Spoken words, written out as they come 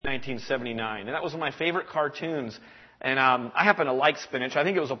1979. And that was one of my favorite cartoons. And I happen to like spinach. I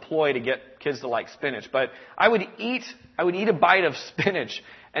think it was a ploy to get kids to like spinach. But I would eat a bite of spinach.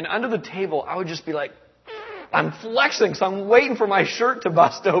 And under the table, I would just be like, I'm flexing, so I'm waiting for my shirt to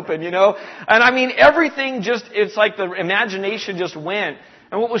bust open, And I mean, everything it's like the imagination just went.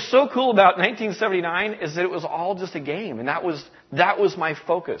 And what was so cool about 1979 is that it was all just a game. And that was my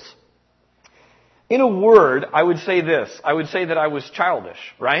focus. In a word, I would say this. I would say that I was childish,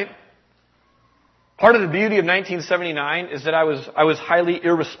 right? Part of the beauty of 1979 is that I was highly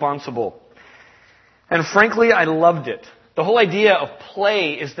irresponsible. And frankly, I loved it. The whole idea of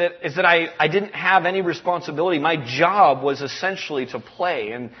play is that I didn't have any responsibility. My job was essentially to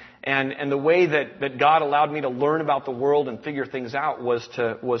play. And the way that God allowed me to learn about the world and figure things out was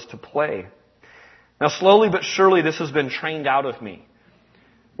to play. Now, slowly but surely, this has been trained out of me.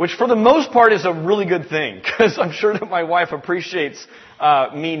 Which for the most part is a really good thing. Because I'm sure that my wife appreciates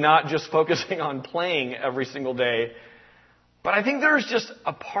me not just focusing on playing every single day. But I think there's just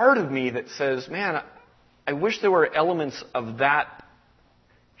a part of me that says, man, I wish there were elements of that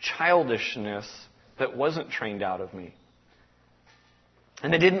childishness that wasn't trained out of me.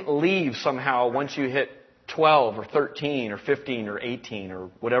 And that didn't leave somehow once you hit 12 or 13 or 15 or 18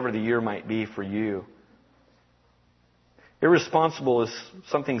 or whatever the year might be for you. Irresponsible is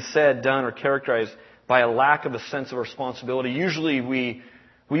something said, done, or characterized by a lack of a sense of responsibility. Usually we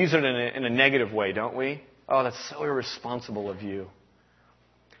use it in a negative way, don't we? Oh, that's so irresponsible of you.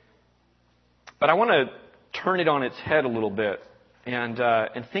 But I want to turn it on its head a little bit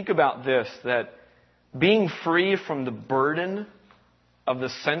and think about this, that being free from the burden of the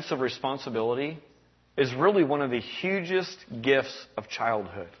sense of responsibility is really one of the hugest gifts of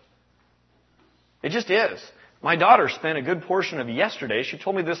childhood. It just is. My daughter spent a good portion of yesterday, she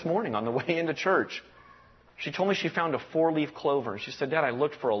told me this morning on the way into church, she told me she found a 4-leaf clover. She said, Dad, I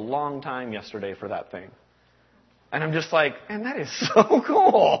looked for a long time yesterday for that thing. And I'm just like, man, that is so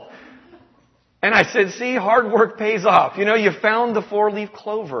cool. And I said, see, hard work pays off. You found the 4-leaf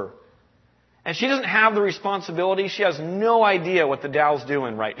clover. And she doesn't have the responsibility. She has no idea what the Dow's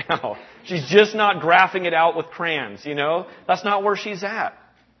doing right now. She's just not graphing it out with crayons, That's not where she's at.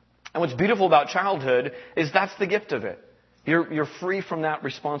 And what's beautiful about childhood is that's the gift of it. You're free from that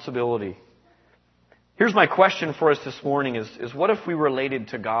responsibility. Here's my question for us this morning is what if we related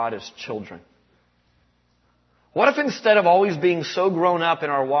to God as children? What if instead of always being so grown up in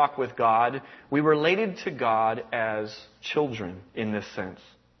our walk with God, we related to God as children in this sense?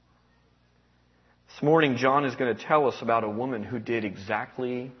 This morning, John is going to tell us about a woman who did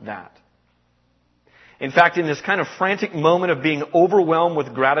exactly that. In fact, in this kind of frantic moment of being overwhelmed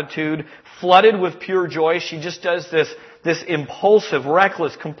with gratitude, flooded with pure joy, she just does this impulsive,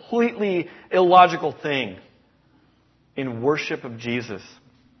 reckless, completely illogical thing in worship of Jesus.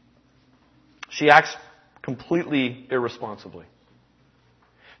 She acts completely irresponsibly.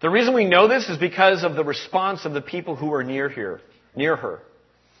 The reason we know this is because of the response of the people who are near her.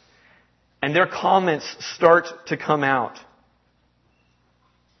 And their comments start to come out.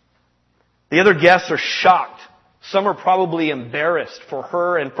 The other guests are shocked. Some are probably embarrassed for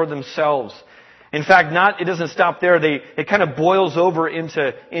her and for themselves. In fact, it doesn't stop there. It kind of boils over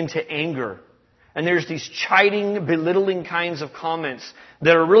into anger. And there's these chiding, belittling kinds of comments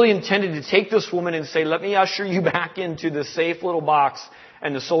that are really intended to take this woman and say, let me usher you back into the safe little box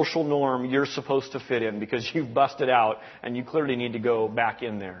and the social norm you're supposed to fit in because you've busted out and you clearly need to go back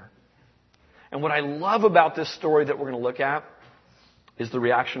in there. And what I love about this story that we're going to look at is the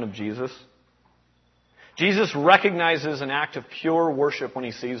reaction of Jesus. Jesus recognizes an act of pure worship when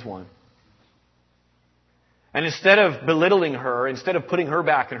he sees one. And instead of belittling her, instead of putting her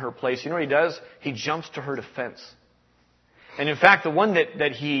back in her place, you know what he does? He jumps to her defense. And in fact, the one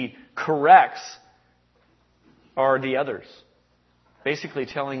that he corrects are the others. Basically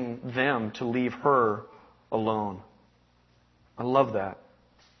telling them to leave her alone. I love that.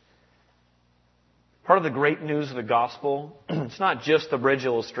 Part of the great news of the gospel, it's not just the bridge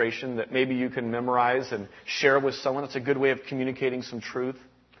illustration that maybe you can memorize and share with someone. It's a good way of communicating some truth.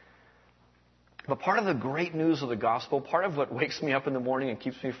 But part of the great news of the gospel, part of what wakes me up in the morning and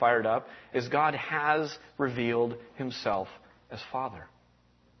keeps me fired up, is God has revealed himself as Father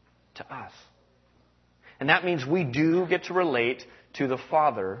to us. And that means we do get to relate to the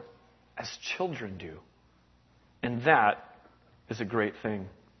Father as children do. And that is a great thing.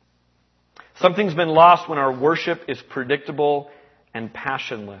 Something's been lost when our worship is predictable and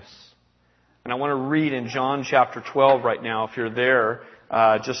passionless. And I want to read in John chapter 12 right now. If you're there,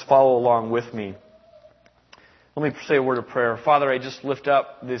 just follow along with me. Let me say a word of prayer. Father, I just lift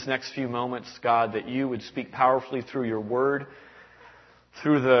up these next few moments, God, that you would speak powerfully through your word.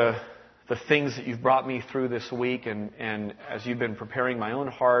 through the things that you've brought me through this week, and as you've been preparing my own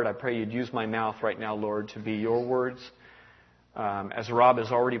heart, I pray you'd use my mouth right now, Lord, to be your words. As Rob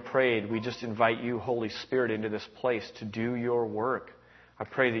has already prayed, we just invite you, Holy Spirit, into this place to do your work. I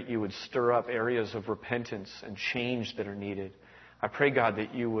pray that you would stir up areas of repentance and change that are needed. I pray, God,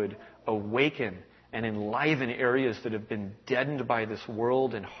 that you would awaken and enliven areas that have been deadened by this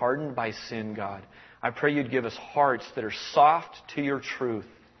world and hardened by sin, God. I pray you'd give us hearts that are soft to your truth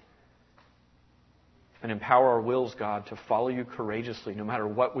and empower our wills, God, to follow you courageously no matter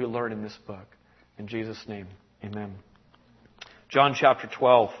what we learn in this book. In Jesus' name, amen. John chapter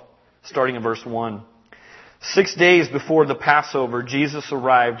 12, starting in verse 1. 6 days before the Passover, Jesus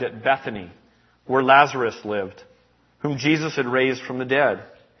arrived at Bethany, where Lazarus lived, whom Jesus had raised from the dead.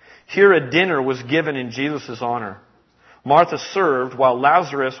 Here a dinner was given in Jesus' honor. Martha served, while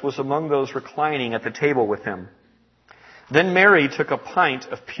Lazarus was among those reclining at the table with him. Then Mary took a pint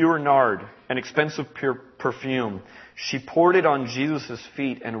of pure nard, an expensive pure perfume. She poured it on Jesus'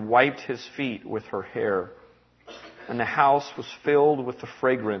 feet and wiped his feet with her hair. And the house was filled with the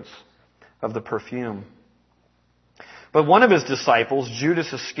fragrance of the perfume. But one of his disciples,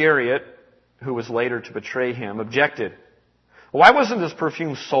 Judas Iscariot, who was later to betray him, objected. Why wasn't this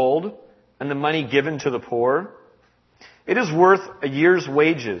perfume sold and the money given to the poor? It is worth a year's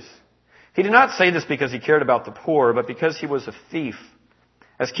wages. He did not say this because he cared about the poor, but because he was a thief.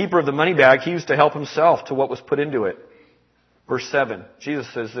 As keeper of the money bag, he used to help himself to what was put into it. Verse 7,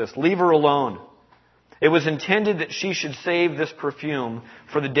 Jesus says this, "Leave her alone. It was intended that she should save this perfume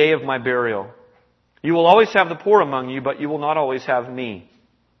for the day of my burial. You will always have the poor among you, but you will not always have me."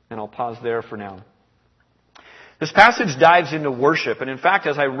 And I'll pause there for now. This passage dives into worship. And in fact,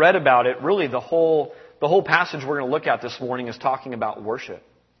 as I read about it, really the whole passage we're going to look at this morning is talking about worship.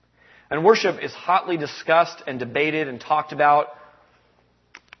 And worship is hotly discussed and debated and talked about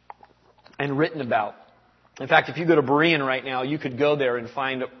and written about. In fact, if you go to Berean right now, you could go there and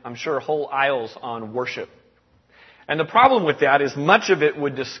find, I'm sure, whole aisles on worship. And the problem with that is much of it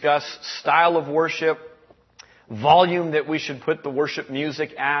would discuss style of worship, volume that we should put the worship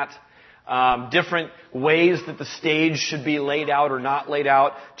music at, different ways that the stage should be laid out or not laid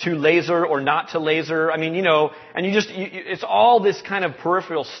out, to laser or not to laser. I mean, and it's all this kind of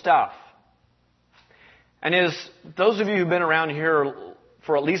peripheral stuff. And as those of you who've been around here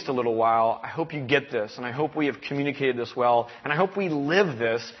for at least a little while, I hope you get this, and I hope we have communicated this well, and I hope we live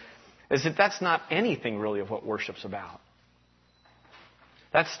this, is that that's not anything really of what worship's about.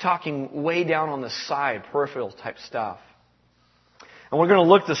 That's talking way down on the side, peripheral type stuff. And we're going to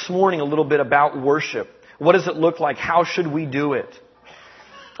look this morning a little bit about worship. What does it look like? How should we do it?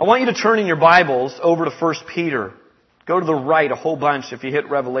 I want you to turn in your Bibles over to 1 Peter. Go to the right a whole bunch. If you hit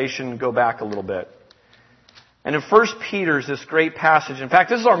Revelation, go back a little bit. And in 1 Peter is this great passage. In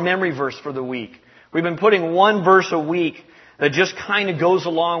fact, this is our memory verse for the week. We've been putting one verse a week that just kind of goes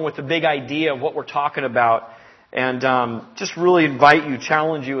along with the big idea of what we're talking about. And just really invite you,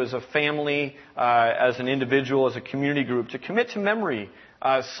 challenge you as a family, as an individual, as a community group, to commit to memory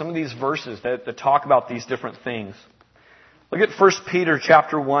some of these verses that talk about these different things. Look at 1 Peter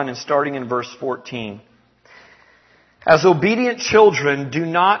chapter 1 and starting in verse 14. "As obedient children, do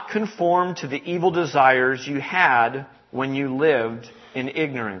not conform to the evil desires you had when you lived in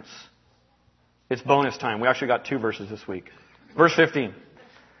ignorance." It's bonus time. We actually got 2 verses this week. Verse 15.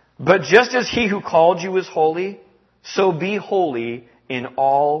 "But just as He who called you is holy, so be holy in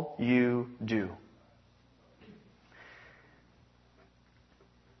all you do."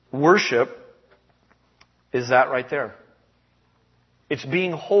 Worship is that right there. It's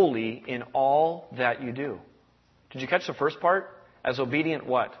being holy in all that you do. Did you catch the first part? As obedient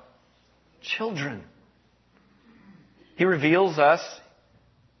what? Children. He reveals us.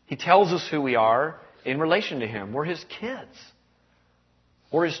 He tells us who we are in relation to Him. We're His kids.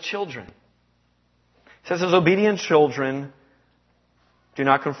 We're His children. It says, as obedient children, do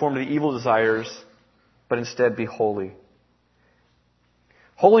not conform to the evil desires, but instead be holy.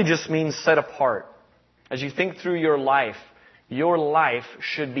 Holy just means set apart. As you think through your life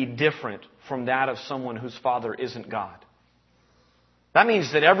should be different from that of someone whose father isn't God. That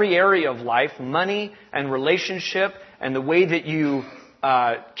means that every area of life, money and relationship, and the way that you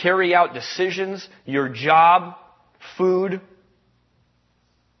carry out decisions, your job, food,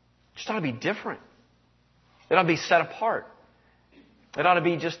 just ought to be different. It ought to be set apart. It ought to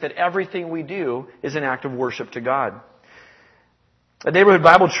be just that everything we do is an act of worship to God. At Neighborhood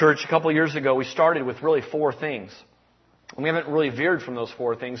Bible Church a couple of years ago, we started with really 4 things. And we haven't really veered from those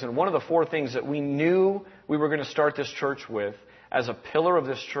 4 things. And one of the 4 things that we knew we were going to start this church with as a pillar of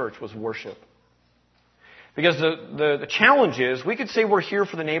this church was worship. Because the challenge is, we could say we're here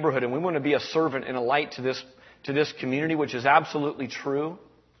for the neighborhood and we want to be a servant and a light to this community, which is absolutely true.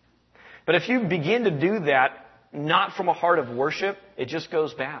 But if you begin to do that, not from a heart of worship, it just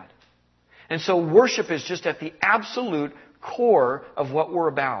goes bad. And so worship is just at the absolute core of what we're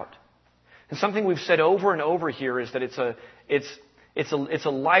about. And something we've said over and over here is that it's a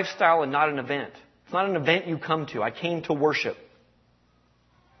lifestyle and not an event. It's not an event you come to. I came to worship.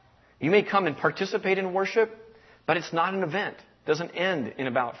 You may come and participate in worship, but it's not an event. It doesn't end in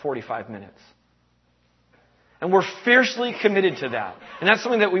about 45 minutes. And we're fiercely committed to that. And that's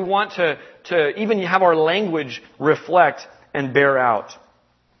something that we want to even have our language reflect and bear out.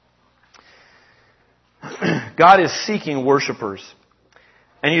 God is seeking worshipers.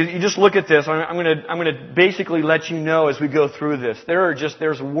 And you just look at this. I'm going to basically let you know as we go through this.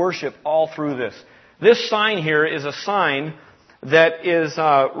 There's worship all through this. This sign here is a sign that is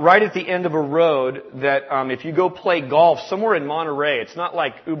right at the end of a road that if you go play golf somewhere in Monterey, it's not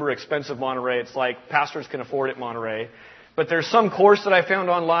like uber expensive Monterey, it's like pastors can afford it Monterey. But there's some course that I found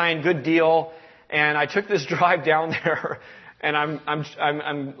online, good deal, and I took this drive down there, and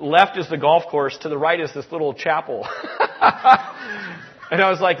I'm left is the golf course, to the right is this little chapel. And I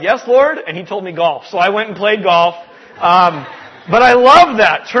was like, yes, Lord, and He told me golf. So I went and played golf. But I love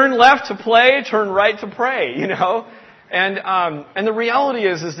that. Turn left to play, turn right to pray, you know. And the reality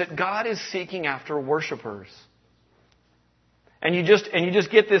is that God is seeking after worshipers. And you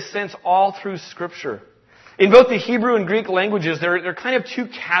just get this sense all through Scripture. In both the Hebrew and Greek languages, there are kind of two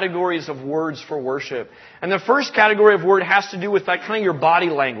categories of words for worship. And the first category of word has to do with that kind of your body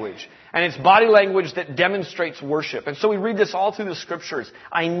language. And it's body language that demonstrates worship. And so we read this all through the Scriptures.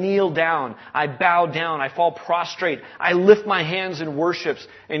 I kneel down. I bow down. I fall prostrate. I lift my hands in worship.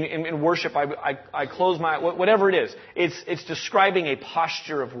 In worship, I close my... Whatever it is. It's describing a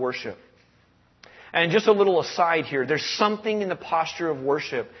posture of worship. And just a little aside here. There's something in the posture of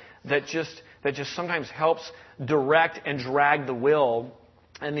worship that just sometimes helps direct and drag the will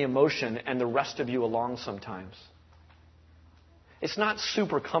and the emotion and the rest of you along sometimes. It's not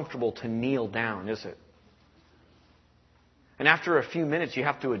super comfortable to kneel down, is it? And after a few minutes, you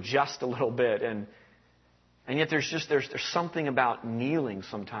have to adjust a little bit, and yet there's something about kneeling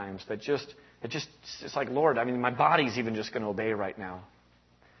sometimes that it's like, Lord, I mean, my body's even just going to obey right now.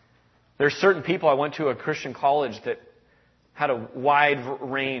 There's certain people. I went to a Christian college that had a wide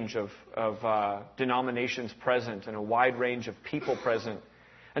range of denominations present and a wide range of people present.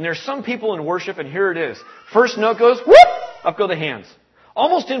 And there's some people in worship, and here it is. First note goes, whoop! Up go the hands.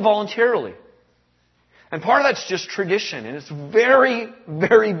 Almost involuntarily. And part of that's just tradition. And it's very,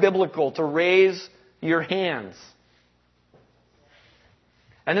 very biblical to raise your hands.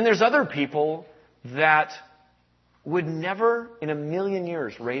 And then there's other people that would never in a million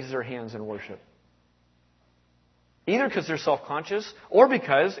years raise their hands in worship. Either because they're self-conscious or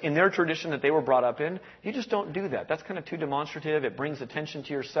because in their tradition that they were brought up in, you just don't do that. That's kind of too demonstrative. It brings attention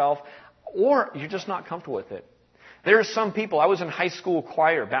to yourself. Or you're just not comfortable with it. There are some people, I was in high school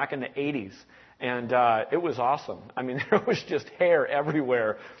choir back in the 80s, and it was awesome. I mean, there was just hair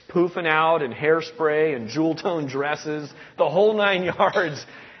everywhere, poofing out, and hairspray, and jewel-toned dresses, the whole 9 yards.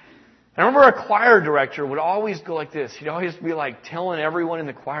 I remember a choir director would always go like this. He'd always be like telling everyone in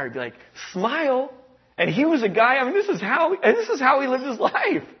the choir, he'd be like, smile. And he was a guy, I mean, this is how he lived his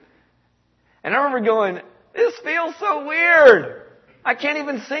life. And I remember going, this feels so weird. I can't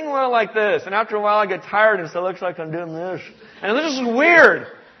even sing well like this. And after a while I get tired and so it looks like I'm doing this. And this is weird.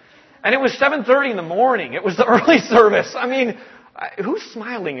 And it was 7:30 in the morning. It was the early service. I mean, who's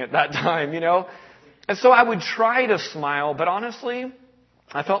smiling at that time, you know? And so I would try to smile, but honestly,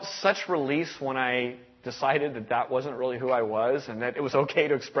 I felt such release when I decided that wasn't really who I was and that it was okay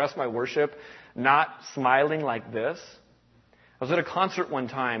to express my worship not smiling like this. I was at a concert one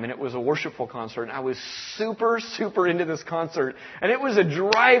time, and it was a worshipful concert, and I was super, super into this concert. And it was a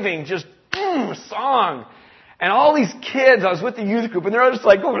driving, just song. And all these kids, I was with the youth group, and they're all just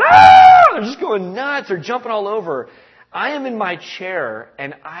like going, ah! They're just going nuts. They're jumping all over. I am in my chair,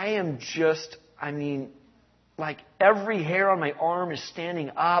 and I am just, I mean, like every hair on my arm is standing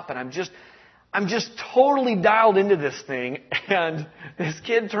up, and I'm just totally dialed into this thing. And this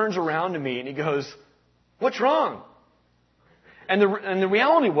kid turns around to me, and he goes, what's wrong? And the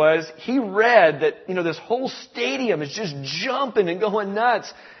reality was, he read that, you know, this whole stadium is just jumping and going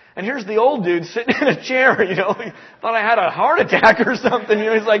nuts. And here's the old dude sitting in a chair, you know. He thought I had a heart attack or something. You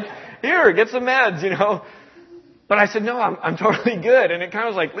know, he's like, here, get some meds, you know. But I said, no, I'm totally good. And it kind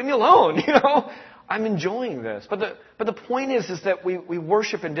of was like, leave me alone, you know. I'm enjoying this. But the point is that we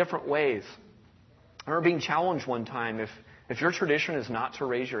worship in different ways. I remember being challenged one time, if your tradition is not to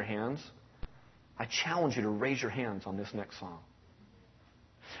raise your hands, I challenge you to raise your hands on this next song.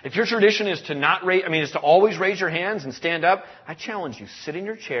 If your tradition is to always raise your hands and stand up, I challenge you, sit in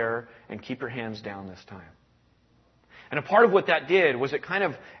your chair and keep your hands down this time. And a part of what that did was it kind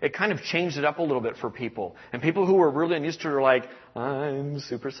of changed it up a little bit for people. And people who were really unused to it were like, I'm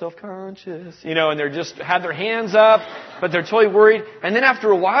super self-conscious, and they're just had their hands up, but they're totally worried. And then after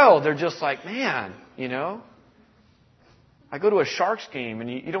a while, they're just like, man, I go to a Sharks game and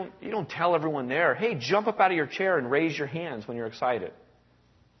you don't tell everyone there, hey, jump up out of your chair and raise your hands when you're excited.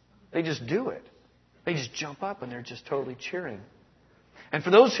 They just do it. They just jump up and they're just totally cheering. And for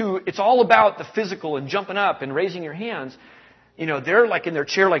those who, it's all about the physical and jumping up and raising your hands, they're like in their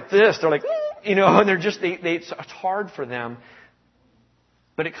chair like this. They're like, and they're just, it's hard for them.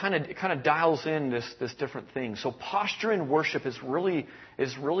 But it kind of dials in this different thing. So posture in worship is really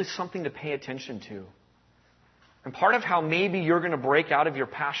something to pay attention to. And part of how maybe you're going to break out of your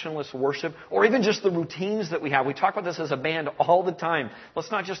passionless worship, or even just the routines that we have. We talk about this as a band all the time.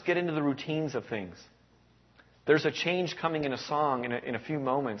 Let's not just get into the routines of things. There's a change coming in a song in a few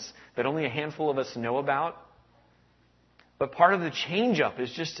moments that only a handful of us know about. But part of the change up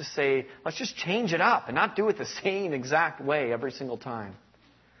is just to say, let's just change it up and not do it the same exact way every single time.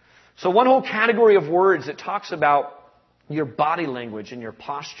 So one whole category of words that talks about your body language and your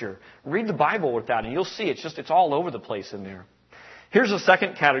posture. Read the Bible with that and you'll see it's all over the place in there. Here's a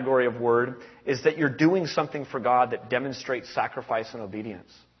second category of word, is that you're doing something for God that demonstrates sacrifice and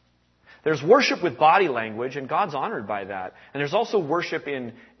obedience. There's worship with body language, and God's honored by that. And there's also worship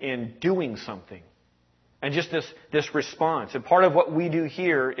in doing something. And just this response. And part of what we do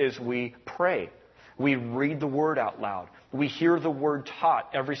here is we pray. We read the Word out loud. We hear the Word taught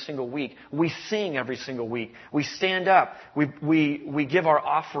every single week. We sing every single week. We stand up. We give our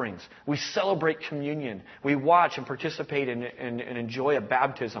offerings. We celebrate communion. We watch and participate and enjoy a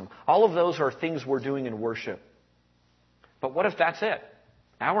baptism. All of those are things we're doing in worship. But what if that's it?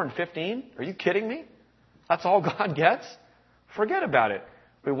 Hour and 15? Are you kidding me? That's all God gets? Forget about it.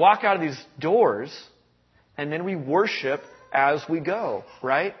 We walk out of these doors and then we worship as we go,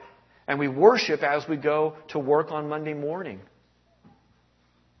 right? And we worship as we go to work on Monday morning.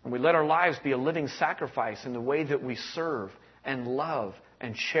 And we let our lives be a living sacrifice in the way that we serve and love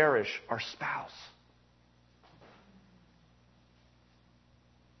and cherish our spouse.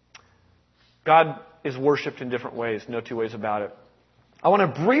 God is worshipped in different ways, no two ways about it. I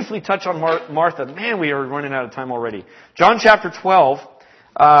want to briefly touch on Martha. Man, we are running out of time already. John chapter 12,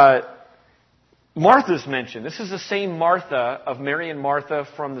 Martha's mentioned. This is the same Martha of Mary and Martha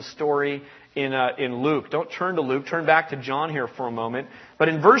from the story in Luke. Don't turn to Luke. Turn back to John here for a moment. But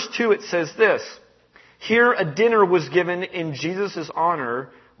in verse 2 it says this. Here a dinner was given in Jesus' honor.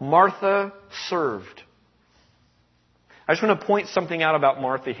 Martha served. I just want to point something out about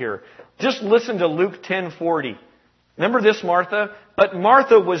Martha here. Just listen to Luke 10:40. Remember this, Martha? But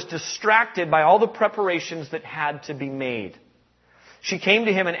Martha was distracted by all the preparations that had to be made. She came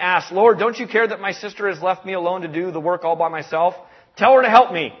to him and asked, Lord, don't you care that my sister has left me alone to do the work all by myself? Tell her to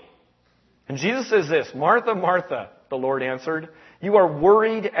help me. And Jesus says this, Martha, Martha, the Lord answered, you are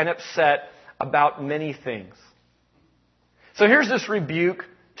worried and upset about many things. So here's this rebuke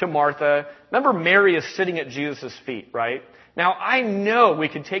to Martha. Remember, Mary is sitting at Jesus' feet, right? Now, I know we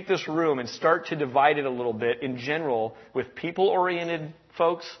could take this room and start to divide it a little bit in general with people-oriented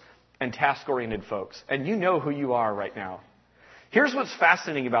folks and task-oriented folks. And you know who you are right now. Here's what's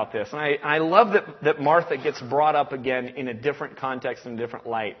fascinating about this. And I love that Martha gets brought up again in a different context and a different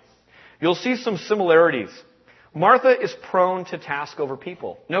light. You'll see some similarities. Martha is prone to task over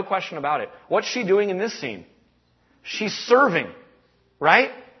people. No question about it. What's she doing in this scene? She's serving,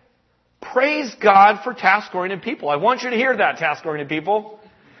 right? Praise God for task-oriented people. I want you to hear that, task-oriented people.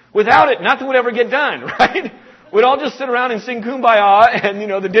 Without it, nothing would ever get done, right? We'd all just sit around and sing Kumbaya,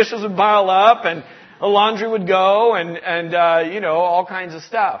 and, the dishes would pile up, and the laundry would go, and all kinds of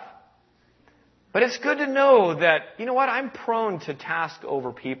stuff. But it's good to know that, I'm prone to task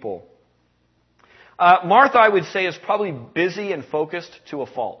over people. Martha, I would say, is probably busy and focused to a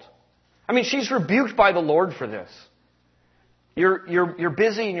fault. I mean, she's rebuked by the Lord for this. You're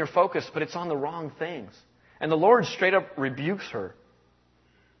busy and you're focused, but it's on the wrong things. And the Lord straight up rebukes her.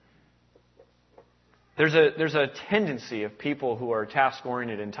 There's a tendency of people who are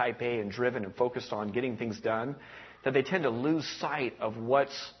task-oriented and type A and driven and focused on getting things done, that they tend to lose sight of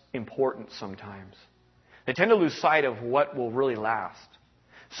what's important sometimes. They tend to lose sight of what will really last.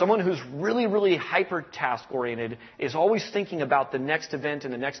 Someone who's really, really hyper-task-oriented is always thinking about the next event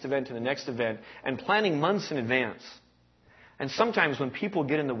and the next event and the next event and planning months in advance. And sometimes when people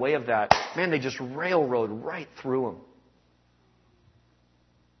get in the way of that, man, they just railroad right through them.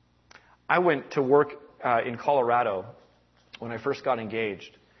 I went to work in Colorado when I first got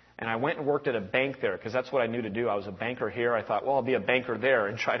engaged. And I went and worked at a bank there because that's what I knew to do. I was a banker here. I thought, well, I'll be a banker there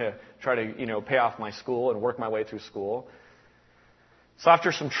and try to pay off my school and work my way through school. So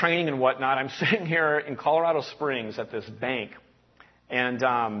after some training and whatnot, I'm sitting here in Colorado Springs at this bank. And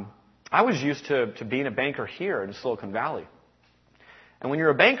I was used to being a banker here in Silicon Valley. And when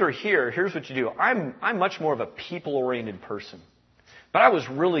you're a banker here, here's what you do. I'm much more of a people-oriented person. But I was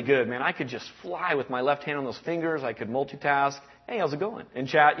really good, man. I could just fly with my left hand on those fingers. I could multitask. Hey, how's it going? And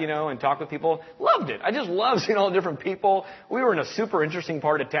chat, and talk with people. Loved it. I just loved seeing all the different people. We were in a super interesting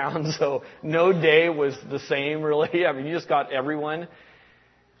part of town, so no day was the same, really. I mean, you just got everyone.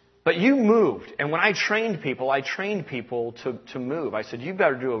 But you moved. And when I trained people to move. I said, you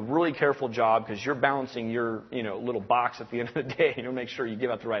better do a really careful job because you're balancing your, little box at the end of the day. Make sure you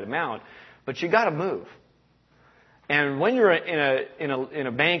give out the right amount. But you got to move. And when you're in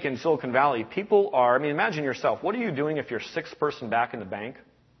a bank in Silicon Valley, people are, imagine yourself. What are you doing if you're sixth person back in the bank?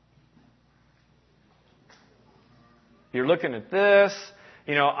 You're looking at this.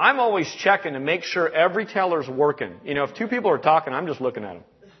 I'm always checking to make sure every teller's working. If two people are talking, I'm just looking at them.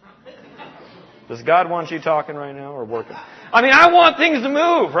 Does God want you talking right now or working? I want things to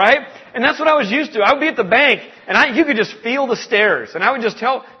move, right? And that's what I was used to. I would be at the bank, and you could just feel the stares. And I would just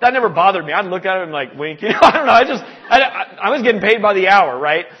tell, that never bothered me. I'd look at it and wink. I don't know. I was getting paid by the hour,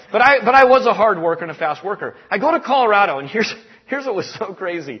 right? But I was a hard worker and a fast worker. I go to Colorado, and here's what was so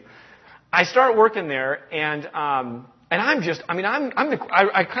crazy. I start working there, and I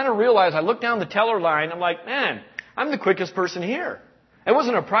kind of realized, I look down the teller line, I'm like, man, I'm the quickest person here. It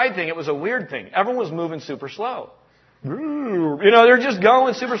wasn't a pride thing. It was a weird thing. Everyone was moving super slow. They're just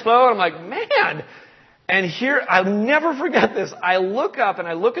going super slow. And I'm like, man. And here, I'll never forget this. I look up and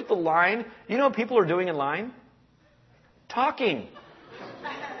I look at the line. You know what people are doing in line? Talking.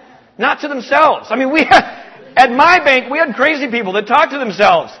 Not to themselves. At my bank, we had crazy people that talked to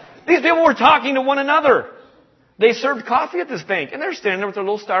themselves. These people were talking to one another. They served coffee at this bank. And they're standing there with their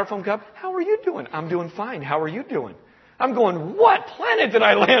little styrofoam cup. How are you doing? I'm doing fine. How are you doing? I'm going, what planet did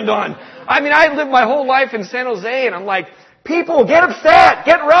I land on? I lived my whole life in San Jose, and I'm like, people, get upset,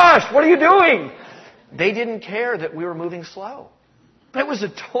 get rushed, what are you doing? They didn't care that we were moving slow. It was a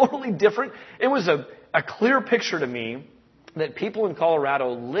totally different, it was a clear picture to me that people in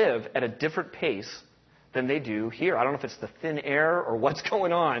Colorado live at a different pace than they do here. I don't know if it's the thin air or what's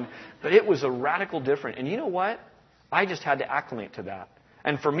going on, but it was a radical different. And you know what? I just had to acclimate to that.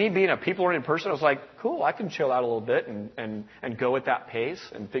 And for me, being a people-oriented person, I was like, cool, I can chill out a little bit and go at that pace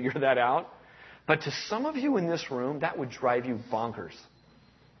and figure that out. But to some of you in this room, that would drive you bonkers.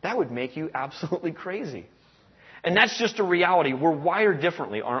 That would make you absolutely crazy. And that's just a reality. We're wired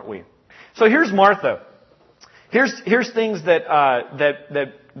differently, aren't we? So here's Martha. Here's things that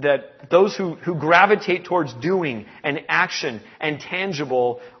those who gravitate towards doing and action and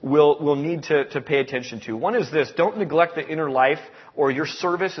tangible will need to pay attention to. One is this: don't neglect the inner life, or your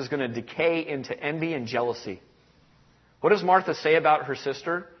service is going to decay into envy and jealousy. What does Martha say about her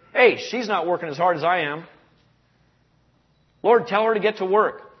sister? Hey, she's not working as hard as I am. Lord, tell her to get to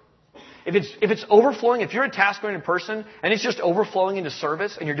work. If it's overflowing, if you're a task-oriented person and it's just overflowing into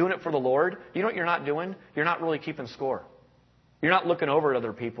service and you're doing it for the Lord, you know what you're not doing? You're not really keeping score. You're not looking over at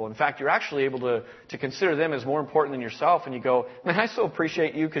other people. In fact, you're actually able to consider them as more important than yourself. And you go, man, I so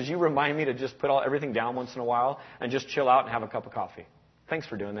appreciate you because you remind me to just put everything down once in a while and just chill out and have a cup of coffee. Thanks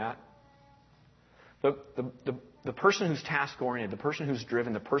for doing that. The person who's task-oriented, the person who's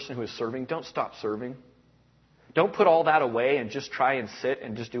driven, the person who is serving, don't stop serving. Don't put all that away and just try and sit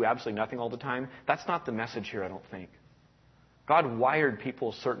and just do absolutely nothing all the time. That's not the message here, I don't think. God wired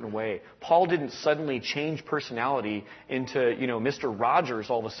people a certain way. Paul didn't suddenly change personality into, Mr. Rogers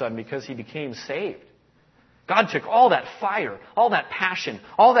all of a sudden because he became saved. God took all that fire, all that passion,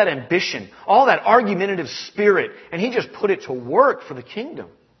 all that ambition, all that argumentative spirit, and He just put it to work for the kingdom.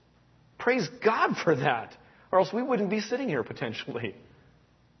 Praise God for that. Or else we wouldn't be sitting here potentially.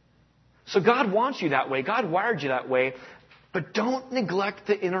 So God wants you that way. God wired you that way. But don't neglect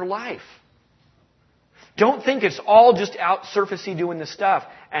the inner life. Don't think it's all just out surfacey doing this stuff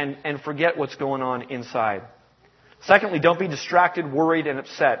and forget what's going on inside. Secondly, don't be distracted, worried, and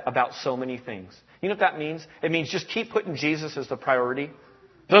upset about so many things. You know what that means? It means just keep putting Jesus as the priority.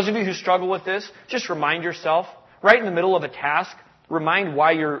 Those of you who struggle with this, just remind yourself, right in the middle of a task, remind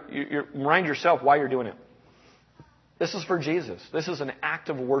yourself why you're doing it. This is for Jesus. This is an act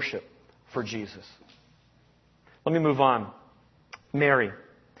of worship for Jesus. Let me move on. Mary.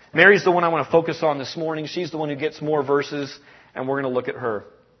 Mary's the one I want to focus on this morning. She's the one who gets more verses, and we're going to look at her.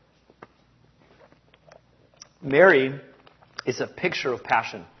 Mary is a picture of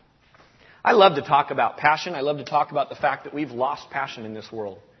passion. I love to talk about passion. I love to talk about the fact that we've lost passion in this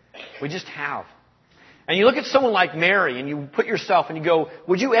world. We just have. And you look at someone like Mary and you put yourself and you go,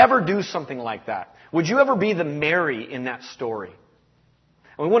 would you ever do something like that? Would you ever be the Mary in that story?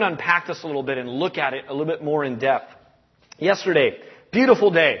 And we want to unpack this a little bit and look at it a little bit more in depth. Yesterday, beautiful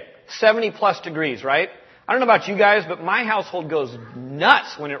day, 70 plus degrees, right? I don't know about you guys, but my household goes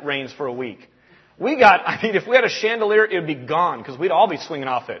nuts when it rains for a week. If we had a chandelier, it would be gone because we'd all be swinging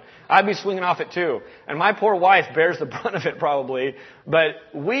off it. I'd be swinging off it too. And my poor wife bears the brunt of it probably. But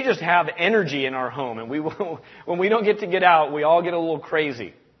we just have energy in our home. And when we don't get out, we all get a little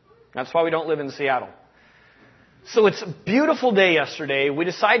crazy. That's why we don't live in Seattle. So it's a beautiful day yesterday. We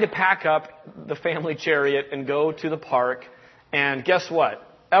decided to pack up the family chariot and go to the park. And guess what?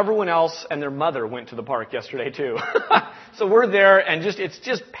 Everyone else and their mother went to the park yesterday too. So we're there and it's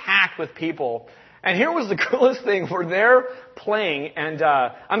just packed with people. And here was the coolest thing. We're there playing, and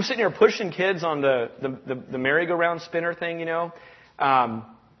I'm sitting here pushing kids on the merry-go-round spinner thing,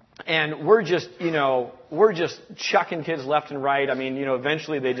 and we're just chucking kids left and right. I mean,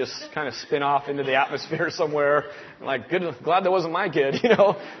 eventually they just kind of spin off into the atmosphere somewhere. I'm like, goodness, glad that wasn't my kid.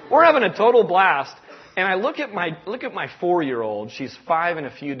 We're having a total blast. And I look at my 4-year-old. She's 5 in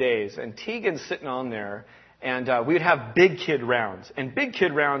a few days, and Tegan's sitting on there. And we would have big kid rounds. And big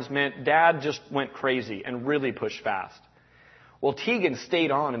kid rounds meant Dad just went crazy and really pushed fast. Well, Tegan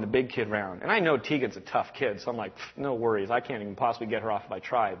stayed on in the big kid round. And I know Tegan's a tough kid, so I'm like, no worries. I can't even possibly get her off if I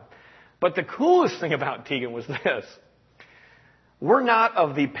tried. But the coolest thing about Tegan was this. We're not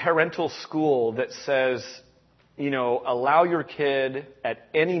of the parental school that says, allow your kid at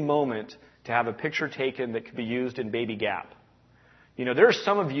any moment to have a picture taken that could be used in Baby Gap. There are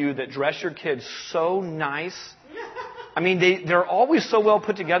some of you that dress your kids so nice. I mean, they're always so well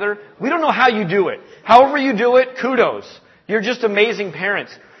put together. We don't know how you do it. However you do it, kudos. You're just amazing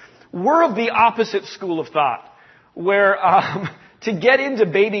parents. We're of the opposite school of thought, where to get into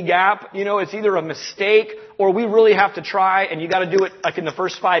Baby Gap, it's either a mistake or we really have to try, and you got to do it like in the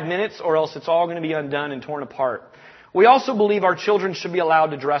first 5 minutes, or else it's all going to be undone and torn apart. We also believe our children should be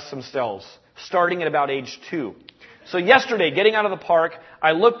allowed to dress themselves, starting at about age 2. So yesterday, getting out of the park,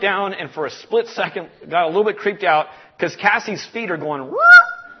 I looked down and for a split second got a little bit creeped out because Cassie's feet are going,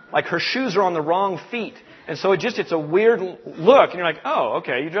 like her shoes are on the wrong feet. And so it's a weird look. And you're like, oh,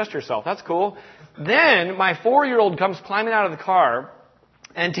 okay, you dressed yourself. That's cool. Then my 4-year-old comes climbing out of the car,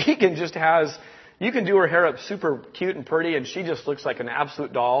 and Tegan just you can do her hair up super cute and pretty, and she just looks like an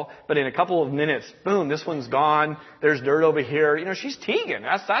absolute doll. But in a couple of minutes, boom, this one's gone. There's dirt over here. She's Tegan.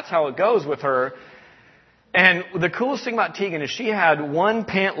 That's how it goes with her. And the coolest thing about Tegan is she had one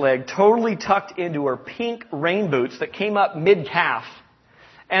pant leg totally tucked into her pink rain boots that came up mid-calf,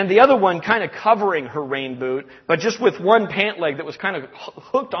 and the other one kind of covering her rain boot, but just with one pant leg that was kind of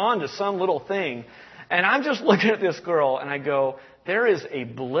hooked onto some little thing. And I'm just looking at this girl, and I go, there is a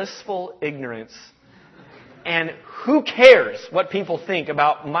blissful ignorance. And who cares what people think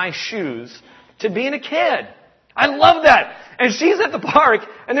about my shoes to being a kid? I love that. And she's at the park,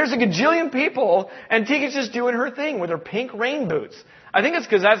 and there's a gajillion people, and Tegan's just doing her thing with her pink rain boots. I think it's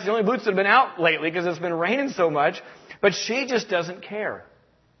because that's the only boots that have been out lately because it's been raining so much. But she just doesn't care.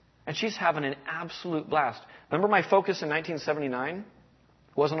 And she's having an absolute blast. Remember my focus in 1979?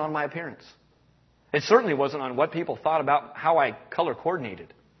 Wasn't on my appearance. It certainly wasn't on what people thought about how I color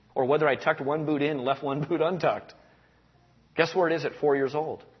coordinated or whether I tucked one boot in and left one boot untucked. Guess where it is at 4 years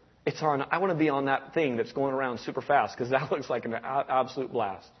old? It's on, I want to be on that thing that's going around super fast because that looks like an absolute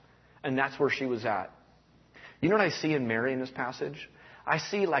blast. And that's where she was at. You know what I see in Mary in this passage? I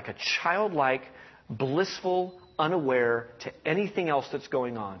see like a childlike, blissful, unaware to anything else that's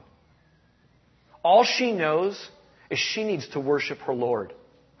going on. All she knows is she needs to worship her Lord.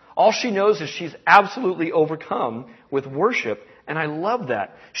 All she knows is she's absolutely overcome with worship, and I love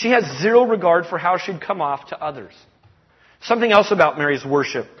that. She has zero regard for how she'd come off to others. Something else about Mary's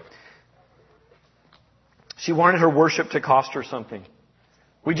worship. She wanted her worship to cost her something.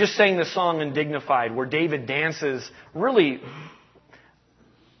 We just sang the song Undignified, where David dances really,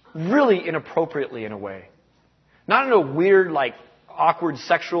 really inappropriately in a way. Not in a weird, like, awkward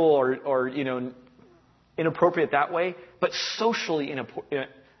sexual or inappropriate that way, but socially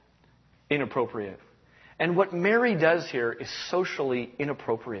inappropriate. And what Mary does here is socially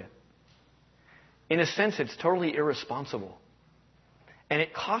inappropriate. In a sense, it's totally irresponsible. And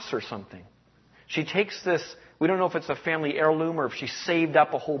it costs her something. She takes this, we don't know if it's a family heirloom or if she saved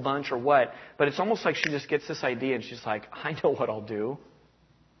up a whole bunch or what, but it's almost like she just gets this idea and she's like, I know what I'll do.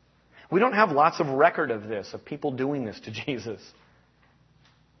 We don't have lots of record of this, of people doing this to Jesus.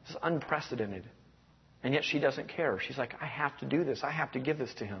 It's unprecedented. And yet she doesn't care. She's like, I have to do this. I have to give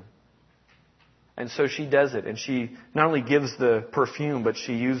this to him. And so she does it. And she not only gives the perfume, but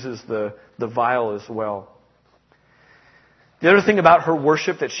she uses the vial as well. The other thing about her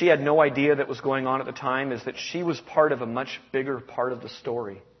worship that she had no idea that was going on at the time is that she was part of a much bigger part of the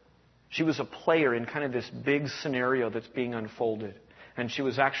story. She was a player in kind of this big scenario that's being unfolded. And she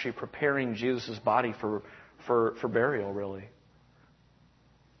was actually preparing Jesus' body for burial, really.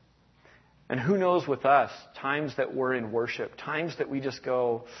 And who knows with us, times that we're in worship, times that we just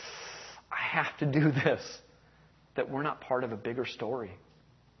go, I have to do this, that we're not part of a bigger story.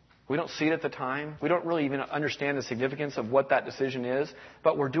 We don't see it at the time. We don't really even understand the significance of what that decision is,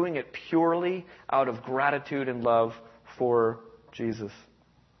 but we're doing it purely out of gratitude and love for Jesus.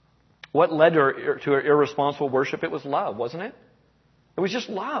 What led to her irresponsible worship? It was love, wasn't it? It was just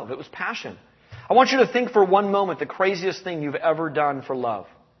love. It was passion. I want you to think for one moment the craziest thing you've ever done for love.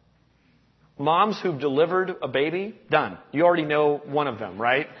 Moms who've delivered a baby, done. You already know one of them,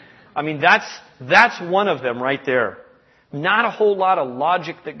 right? I mean, that's one of them right there. Not a whole lot of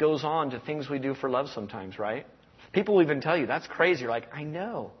logic that goes on to things we do for love sometimes, right? People will even tell you, that's crazy. You're like, I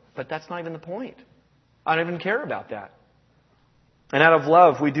know, but that's not even the point. I don't even care about that. And out of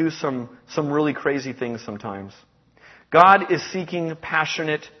love, we do some really crazy things sometimes. God is seeking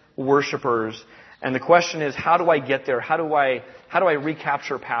passionate worshipers. And the question is, how do I get there? How do I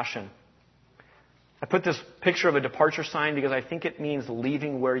recapture passion? I put this picture of a departure sign because I think it means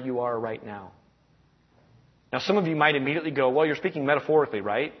leaving where you are right now. Now, some of you might immediately go, well, you're speaking metaphorically,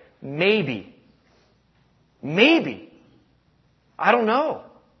 right? Maybe. Maybe. I don't know.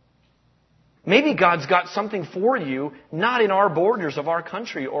 Maybe God's got something for you, not in our borders of our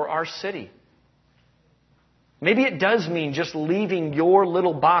country or our city. Maybe it does mean just leaving your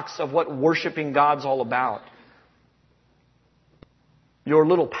little box of what worshiping God's all about. Your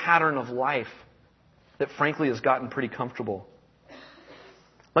little pattern of life that frankly has gotten pretty comfortable.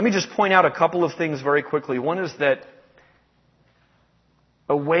 Let me just point out a couple of things very quickly. One is that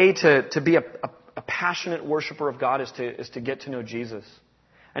a way to be a passionate worshiper of God is to get to know Jesus.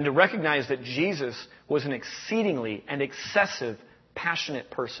 And to recognize that Jesus was an exceedingly and excessive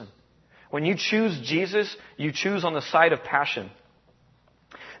passionate person. When you choose Jesus, you choose on the side of passion.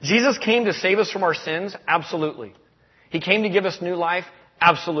 Jesus came to save us from our sins? Absolutely. He came to give us new life?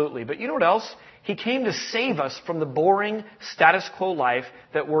 Absolutely. But you know what else? He came to save us from the boring status quo life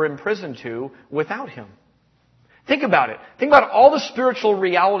that we're imprisoned to without Him. Think about it. Think about all the spiritual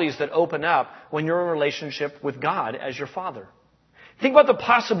realities that open up when you're in a relationship with God as your Father. Think about the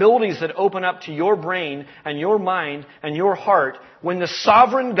possibilities that open up to your brain and your mind and your heart when the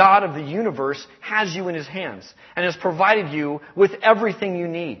sovereign God of the universe has you in His hands and has provided you with everything you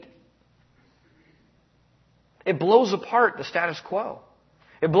need. It blows apart the status quo.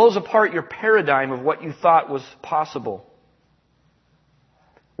 It blows apart your paradigm of what you thought was possible.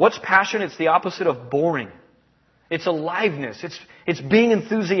 What's passion? It's the opposite of boring. It's aliveness. It's being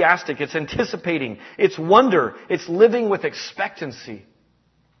enthusiastic. It's anticipating. It's wonder. It's living with expectancy.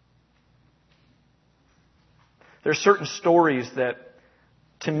 There are certain stories that,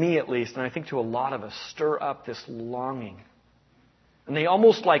 to me at least, and I think to a lot of us, stir up this longing. And they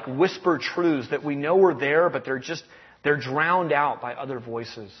almost like whisper truths that we know are there, but they're drowned out by other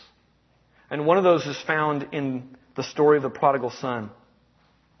voices. And one of those is found in the story of the prodigal son.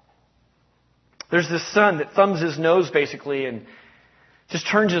 There's this son that thumbs his nose basically and just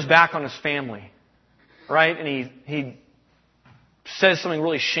turns his back on his family. Right? And he says something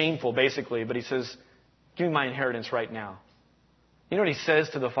really shameful basically, but he says, give me my inheritance right now. You know what he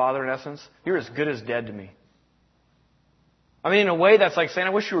says to the father in essence? You're as good as dead to me. I mean, in a way that's like saying, I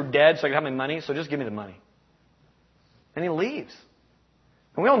wish you were dead so I could have my money, so just give me the money. And he leaves.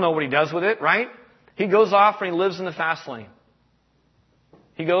 And we all know what he does with it, right? He goes off and he lives in the fast lane.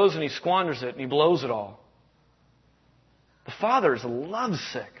 He goes and he squanders it and he blows it all. The father is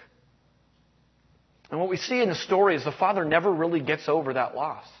lovesick. And what we see in the story is the father never really gets over that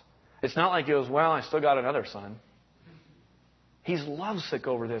loss. It's not like he goes, well, I still got another son. He's lovesick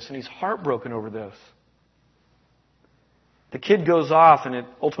over this and he's heartbroken over this. The kid goes off and it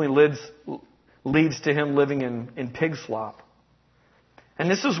ultimately leads to him living in pig slop. And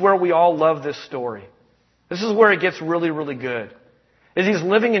this is where we all love this story. This is where it gets really, really good. Is he's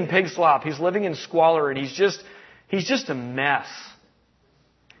living in pig slop. He's living in squalor and he's just a mess.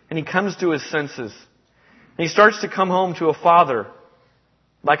 And he comes to his senses. And he starts to come home to a father,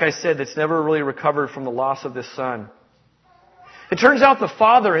 like I said, that's never really recovered from the loss of this son. It turns out the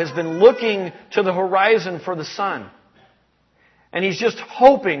father has been looking to the horizon for the son. And he's just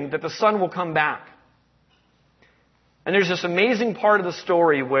hoping that the son will come back. And there's this amazing part of the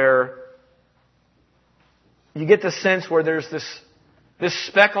story where you get the sense where there's this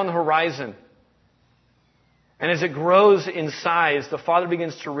speck on the horizon. And as it grows in size, the father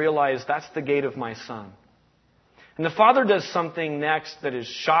begins to realize that's the gate of my son. And the father does something next that is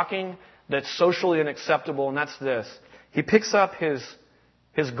shocking, that's socially unacceptable, and that's this. He picks up his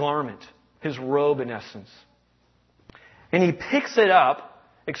garment, his robe in essence. And he picks it up,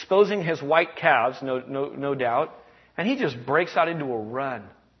 exposing his white calves, no doubt, and he just breaks out into a run.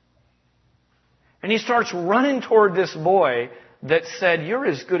 And he starts running toward this boy that said, "You're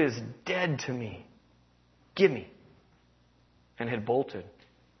as good as dead to me. Give me." And had bolted.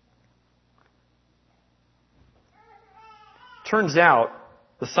 Turns out,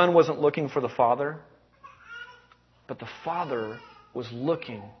 the son wasn't looking for the father, but the father was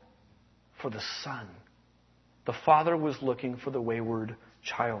looking for the son. The father was looking for the wayward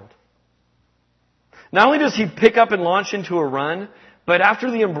child. Not only does he pick up and launch into a run, but after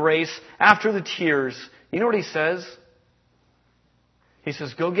the embrace, after the tears, you know what he says? He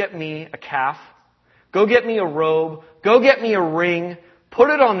says, "Go get me a calf. Go get me a robe. Go get me a ring. Put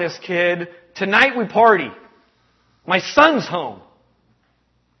it on this kid. Tonight we party. My son's home."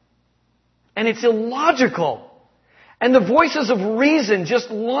 And it's illogical. And the voices of reason just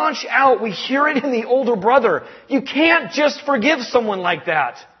launch out. We hear it in the older brother. You can't just forgive someone like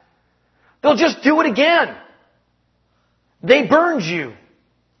that. They'll just do it again. They burned you.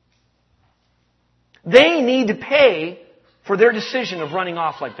 They need to pay for their decision of running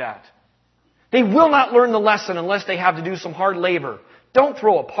off like that. They will not learn the lesson unless they have to do some hard labor. Don't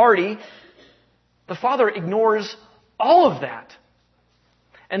throw a party. The father ignores all of that.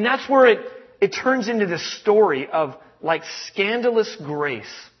 And that's where it turns into this story of like scandalous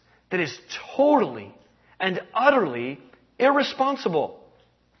grace that is totally and utterly irresponsible.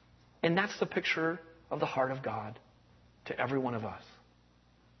 And that's the picture of the heart of God to every one of us.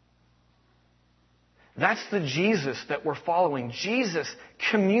 That's the Jesus that we're following. Jesus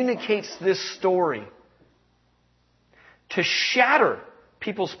communicates this story to shatter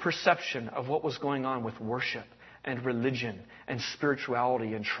people's perception of what was going on with worship and religion and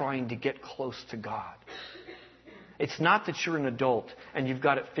spirituality and trying to get close to God. It's not that you're an adult and you've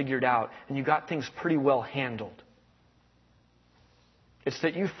got it figured out and you've got things pretty well handled. It's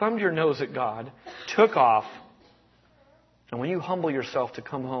that you thumbed your nose at God, took off, and when you humble yourself to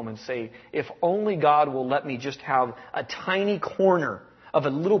come home and say, if only God will let me just have a tiny corner of a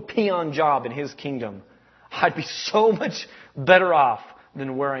little peon job in His kingdom, I'd be so much better off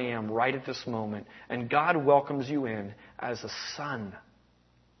than where I am right at this moment. And God welcomes you in as a son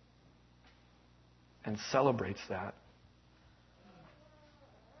and celebrates that.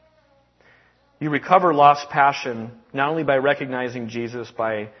 You recover lost passion not only by recognizing Jesus,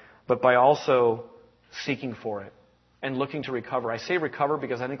 but by also seeking for it and looking to recover. I say recover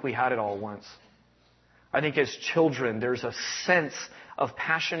because I think we had it all once. I think as children, there's a sense of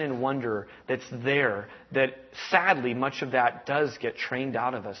passion and wonder that's there that sadly much of that does get trained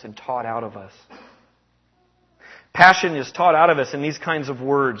out of us and taught out of us. Passion is taught out of us in these kinds of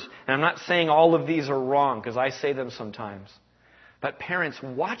words. And I'm not saying all of these are wrong because I say them sometimes. But parents,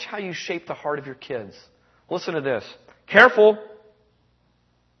 watch how you shape the heart of your kids. Listen to this. Careful.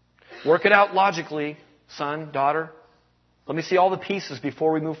 Work it out logically, son, daughter. Let me see all the pieces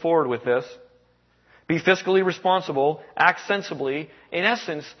before we move forward with this. Be fiscally responsible. Act sensibly. In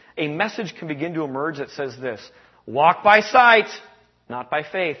essence, a message can begin to emerge that says this. Walk by sight, not by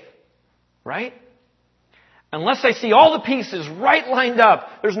faith. Right? Unless I see all the pieces right lined up,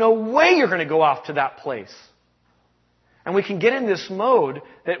 there's no way you're going to go off to that place. And we can get in this mode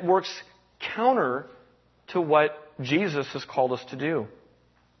that works counter to what Jesus has called us to do.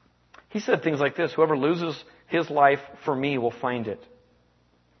 He said things like this, whoever loses his life for me will find it.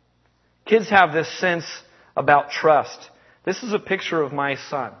 Kids have this sense about trust. This is a picture of my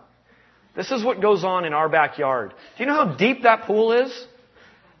son. This is what goes on in our backyard. Do you know how deep that pool is?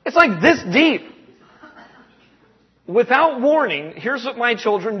 It's like this deep. Without warning, here's what my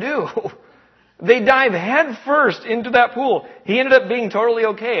children do. They dive head first into that pool. He ended up being totally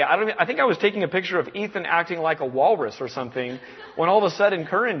okay. I think I was taking a picture of Ethan acting like a walrus or something when all of a sudden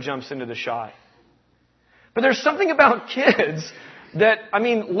Curran jumps into the shot. But there's something about kids that,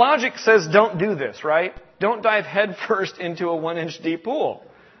 logic says don't do this, right? Don't dive head first into a 1-inch deep pool.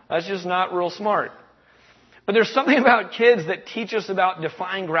 That's just not real smart. But there's something about kids that teach us about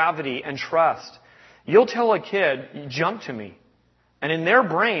defying gravity and trust. You'll tell a kid, jump to me. And in their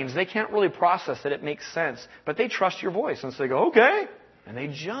brains, they can't really process that it makes sense. But they trust your voice. And so they go, okay. And they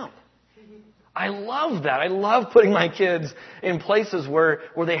jump. I love that. I love putting my kids in places where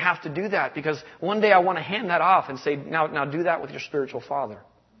they have to do that. Because one day I want to hand that off and say, now do that with your spiritual father.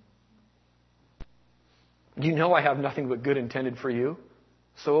 You know I have nothing but good intended for you.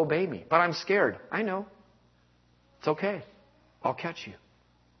 So obey me. But I'm scared. I know. It's okay. I'll catch you.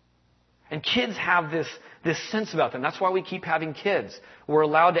 And kids have this sense about them. That's why we keep having kids. We're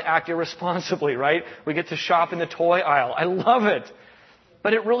allowed to act irresponsibly, right? We get to shop in the toy aisle. I love it.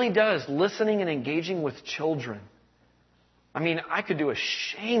 But it really does. Listening and engaging with children. I mean, I could do a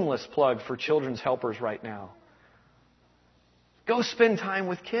shameless plug for Children's Helpers right now. Go spend time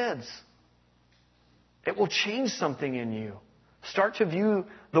with kids. It will change something in you. Start to view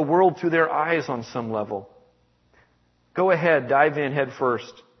the world through their eyes on some level. Go ahead, dive in head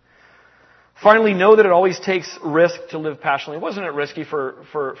first. Finally, know that it always takes risk to live passionately. Wasn't it risky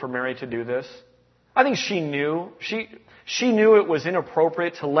for Mary to do this? I think she knew. She knew it was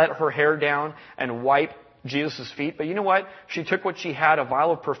inappropriate to let her hair down and wipe Jesus' feet. But you know what? She took what she had, a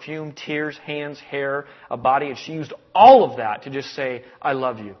vial of perfume, tears, hands, hair, a body, and she used all of that to just say, I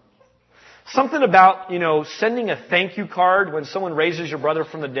love you. Something about, sending a thank you card when someone raises your brother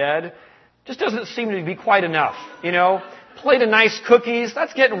from the dead just doesn't seem to be quite enough. Plate of nice cookies,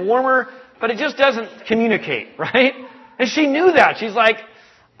 that's getting warmer, but it just doesn't communicate, right? And she knew that. She's like,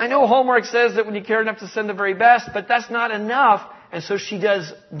 I know Hallmark says that when you care enough to send the very best, but that's not enough. And so she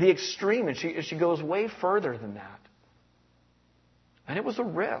does the extreme, and she goes way further than that. And it was a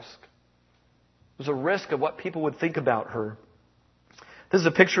risk. It was a risk of what people would think about her. This is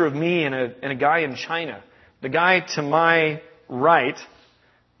a picture of me and a guy in China. The guy to my right,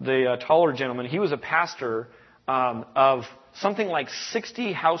 the taller gentleman, he was a pastor of something like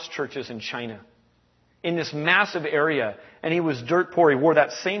 60 house churches in China in this massive area. And he was dirt poor. He wore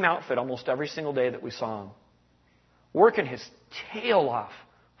that same outfit almost every single day that we saw him. Working his tail off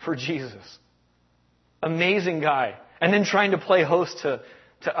for Jesus. Amazing guy. And then trying to play host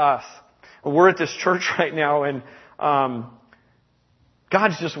to us. We're at this church right now, and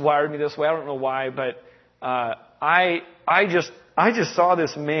God's just wired me this way. I don't know why, but I just saw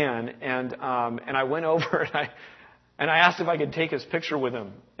this man, and I went over and I asked if I could take his picture with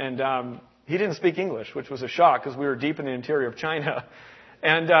him, and he didn't speak English, which was a shock because we were deep in the interior of China,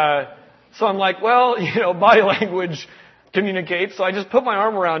 and so I'm like, well, body language communicates. So I just put my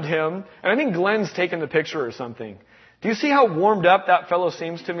arm around him, and I think Glenn's taken the picture or something. Do you see how warmed up that fellow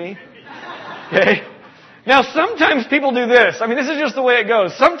seems to me? Okay. Now, sometimes people do this. I mean, this is just the way it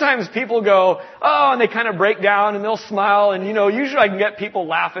goes. Sometimes people go, oh, and they kind of break down and they'll smile. And, usually I can get people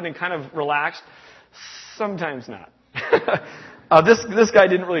laughing and kind of relaxed. Sometimes not. This guy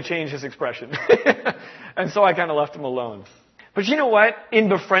didn't really change his expression. And so I kind of left him alone. But you know what? In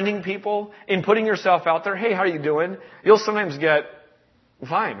befriending people, in putting yourself out there, hey, how are you doing? You'll sometimes get,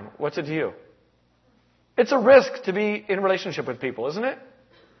 fine, what's it to you? It's a risk to be in a relationship with people, isn't it?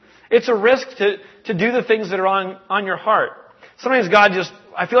 It's a risk to do the things that are on your heart. Sometimes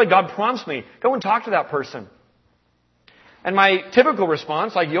I feel like God prompts me, go and talk to that person. And my typical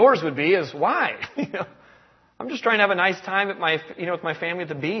response, like yours would be, is why? I'm just trying to have a nice time at with my family at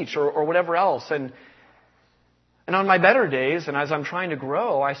the beach or whatever else. And on my better days, and as I'm trying to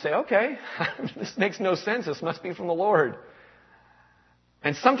grow, I say, okay, this makes no sense. This must be from the Lord.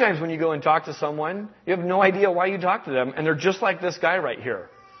 And sometimes when you go and talk to someone, you have no idea why you talk to them, and they're just like this guy right here.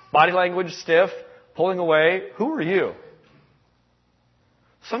 Body language stiff, pulling away. Who are you?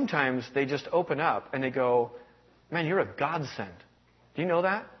 Sometimes they just open up and they go, man, you're a godsend. Do you know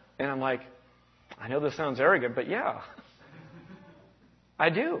that? And I'm like, I know this sounds arrogant, but yeah, I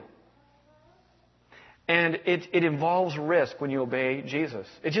do. And it involves risk when you obey Jesus.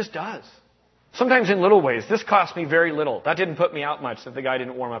 It just does. Sometimes in little ways. This cost me very little. That didn't put me out much that the guy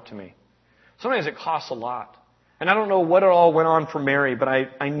didn't warm up to me. Sometimes it costs a lot. And I don't know what it all went on for Mary, but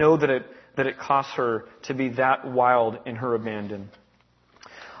I know that it cost her to be that wild in her abandon.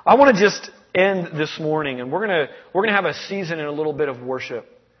 I want to just end this morning, and we're gonna have a season and a little bit of worship.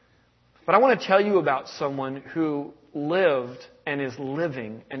 But I want to tell you about someone who lived and is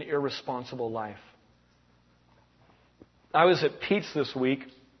living an irresponsible life. I was at Pete's this week,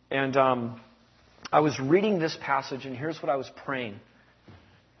 and I was reading this passage, and here's what I was praying.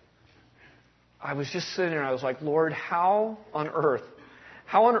 I was just sitting there, and I was like, Lord, how on earth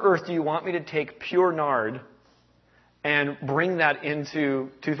do you want me to take pure nard and bring that into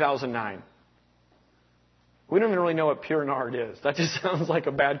 2009? We don't even really know what pure nard is. That just sounds like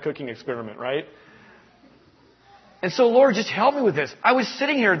a bad cooking experiment, right? And so, Lord, just help me with this. I was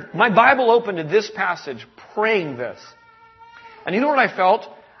sitting here, my Bible open to this passage, praying this. And you know what I felt?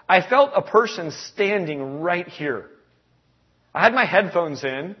 I felt a person standing right here. I had my headphones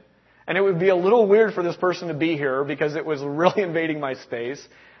in, and it would be a little weird for this person to be here because it was really invading my space.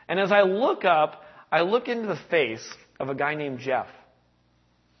 And as I look up, I look into the face of a guy named Jeff.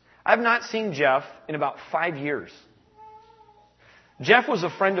 I've not seen Jeff in about 5 years. Jeff was a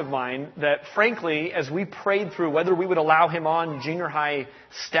friend of mine that, frankly, as we prayed through whether we would allow him on junior high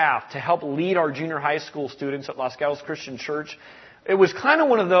staff to help lead our junior high school students at Los Gatos Christian Church, it was kind of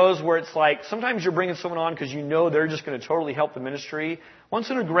one of those where it's like sometimes you're bringing someone on because you know they're just going to totally help the ministry. Once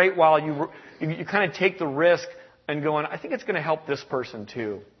in a great while, you kind of take the risk and going, I think it's going to help this person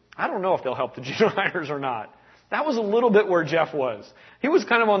too. I don't know if they'll help the junior hires or not. That was a little bit where Jeff was. He was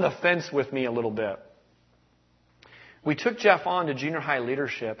kind of on the fence with me a little bit. We took Jeff on to junior high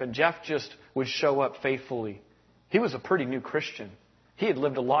leadership, and Jeff just would show up faithfully. He was a pretty new Christian. He had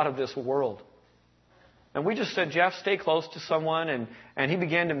lived a lot of this world. And we just said, Jeff, stay close to someone, and he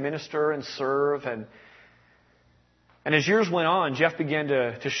began to minister and serve. And as years went on, Jeff began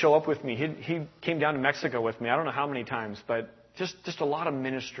to show up with me. He came down to Mexico with me. I don't know how many times, but just a lot of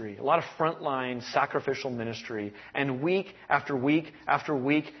ministry, a lot of frontline sacrificial ministry. And week after week after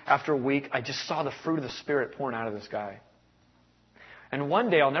week after week, I just saw the fruit of the Spirit pouring out of this guy. And one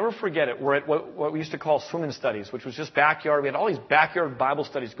day, I'll never forget it, we're at what we used to call swimming studies, which was just backyard. We had all these backyard Bible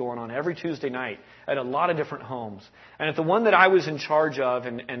studies going on every Tuesday night at a lot of different homes. And at the one that I was in charge of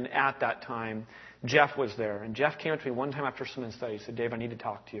and at that time, Jeff was there. And Jeff came up to me one time after swimming study. He said, Dave, I need to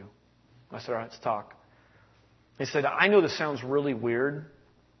talk to you. I said, all right, let's talk. He said, I know this sounds really weird,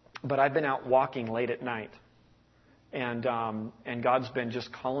 but I've been out walking late at night. And God's been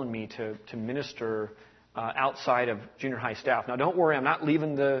just calling me to minister outside of junior high staff. Now, don't worry, I'm not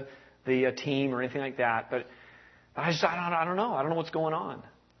leaving the team or anything like that. But I don't know. I don't know what's going on.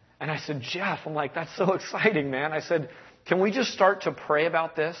 And I said, Jeff, I'm like, that's so exciting, man. I said, can we just start to pray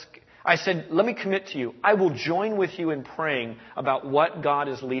about this? I said, let me commit to you. I will join with you in praying about what God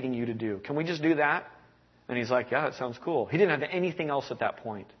is leading you to do. Can we just do that? And he's like, yeah, that sounds cool. He didn't have anything else at that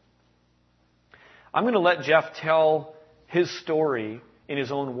point. I'm going to let Jeff tell his story in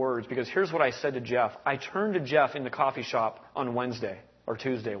his own words, because here's what I said to Jeff. I turned to Jeff in the coffee shop on Wednesday or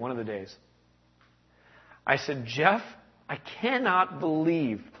Tuesday, one of the days. I said, Jeff, I cannot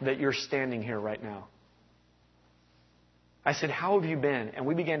believe that you're standing here right now. I said, how have you been? And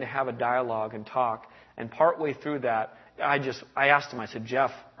we began to have a dialogue and talk. And partway through that, I asked him, I said,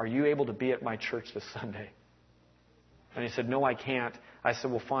 Jeff, are you able to be at my church this Sunday? And he said, no, I can't. I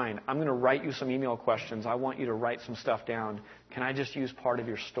said, well, fine. I'm going to write you some email questions. I want you to write some stuff down. Can I just use part of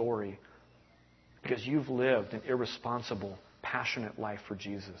your story? Because you've lived an irresponsible, passionate life for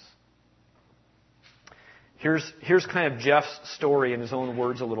Jesus. Here's kind of Jeff's story in his own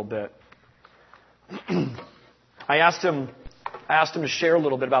words a little bit. I asked him to share a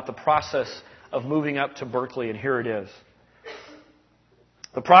little bit about the process of moving up to Berkeley, and here it is.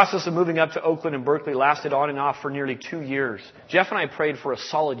 The process of moving up to Oakland and Berkeley lasted on and off for nearly 2 years. Jeff and I prayed for a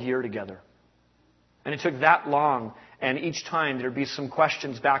solid year together. And it took that long, and each time there'd be some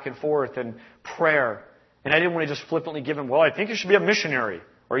questions back and forth and prayer. And I didn't want to just flippantly give him, well, I think you should be a missionary,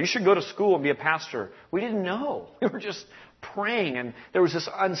 or you should go to school and be a pastor. We didn't know. We were just praying, and there was this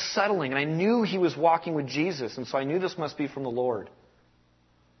unsettling, and I knew he was walking with Jesus, and so I knew this must be from the Lord.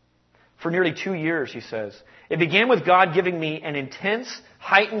 For nearly 2 years, he says. It began with God giving me an intense,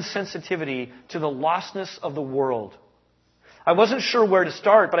 heightened sensitivity to the lostness of the world. I wasn't sure where to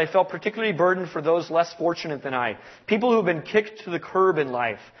start, but I felt particularly burdened for those less fortunate than I. People who have been kicked to the curb in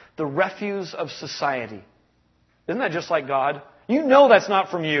life. The refuse of society. Isn't that just like God? You know that's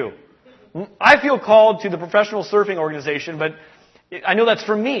not from you. I feel called to the professional surfing organization, but I know that's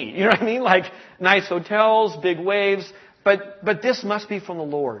from me. You know what I mean? Like nice hotels, big waves. But this must be from the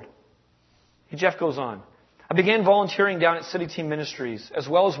Lord. Jeff goes on. I began volunteering down at City Team Ministries, as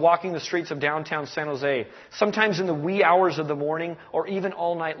well as walking the streets of downtown San Jose, sometimes in the wee hours of the morning or even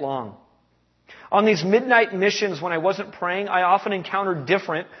all night long. On these midnight missions when I wasn't praying, I often encountered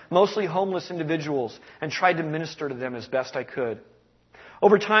different, mostly homeless individuals and tried to minister to them as best I could.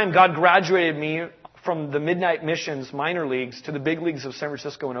 Over time, God graduated me from the midnight missions minor leagues to the big leagues of San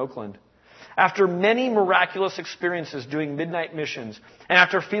Francisco and Oakland. After many miraculous experiences doing midnight missions, and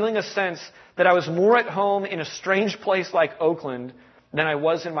after feeling a sense that I was more at home in a strange place like Oakland than I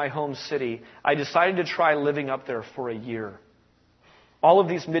was in my home city, I decided to try living up there for a year. All of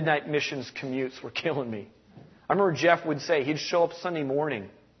these midnight missions commutes were killing me. I remember Jeff would say he'd show up Sunday morning.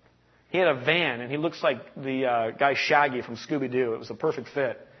 He had a van, and he looks like the guy Shaggy from Scooby-Doo. It was a perfect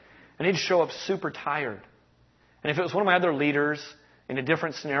fit. And he'd show up super tired. And if it was one of my other leaders, in a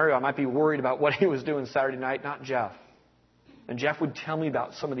different scenario, I might be worried about what he was doing Saturday night, not Jeff. And Jeff would tell me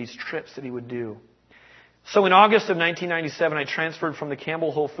about some of these trips that he would do. So in August of 1997, I transferred from the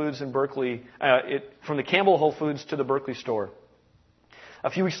Campbell Whole Foods in Berkeley, from the Campbell Whole Foods to the Berkeley store. A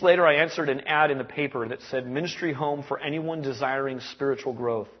few weeks later, I answered an ad in the paper that said, "Ministry home for anyone desiring spiritual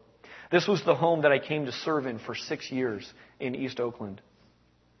growth." This was the home that I came to serve in for 6 years in East Oakland.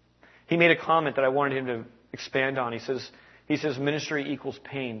 He made a comment that I wanted him to expand on. He says, ministry equals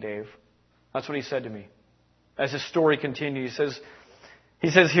pain, Dave. That's what he said to me. As his story continued, he says,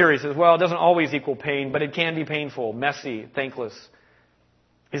 well, it doesn't always equal pain, but it can be painful, messy, thankless.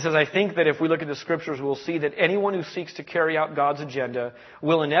 He says, I think that if we look at the Scriptures, we'll see that anyone who seeks to carry out God's agenda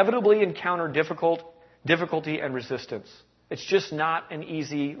will inevitably encounter difficulty and resistance. It's just not an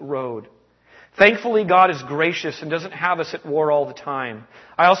easy road. Thankfully, God is gracious and doesn't have us at war all the time.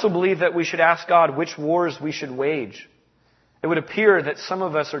 I also believe that we should ask God which wars we should wage. It would appear that some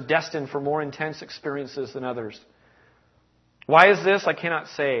of us are destined for more intense experiences than others. Why is this? I cannot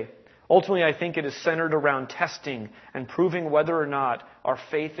say. Ultimately, I think it is centered around testing and proving whether or not our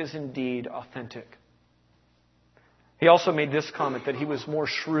faith is indeed authentic. He also made this comment that he was more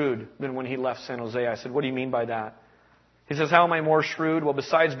shrewd than when he left San Jose. I said, what do you mean by that? He says, how am I more shrewd? Well,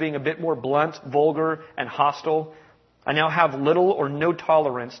 besides being a bit more blunt, vulgar, and hostile, I now have little or no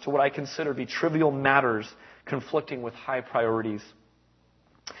tolerance to what I consider to be trivial matters conflicting with high priorities.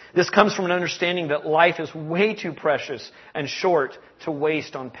 This comes from an understanding that life is way too precious and short to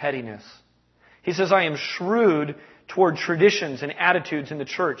waste on pettiness. He says, I am shrewd toward traditions and attitudes in the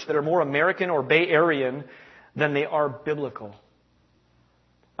church that are more American or Bay Arean than they are biblical.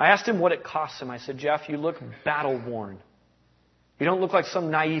 I asked him what it cost him. I said, Jeff, you look battle-worn. You don't look like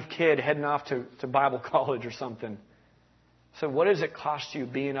some naive kid heading off to Bible college or something. I said, what does it cost you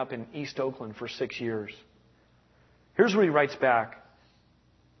being up in East Oakland for 6 years? Here's what he writes back.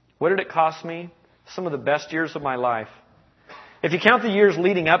 What did it cost me? Some of the best years of my life. If you count the years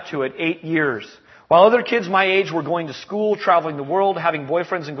leading up to it, 8 years. While other kids my age were going to school, traveling the world, having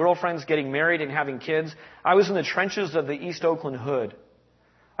boyfriends and girlfriends, getting married and having kids, I was in the trenches of the East Oakland hood.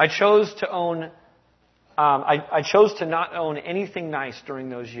 I chose to not own anything nice during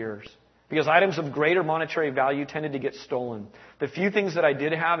those years because items of greater monetary value tended to get stolen. The few things that I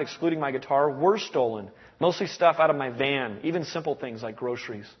did have, excluding my guitar, were stolen. Mostly stuff out of my van, even simple things like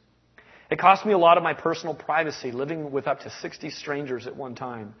groceries. It cost me a lot of my personal privacy, living with up to 60 strangers at one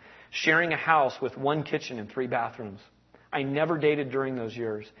time, sharing a house with 1 kitchen and 3 bathrooms. I never dated during those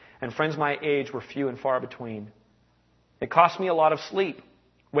years, and friends my age were few and far between. It cost me a lot of sleep,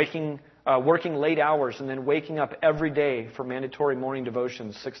 working late hours and then waking up every day for mandatory morning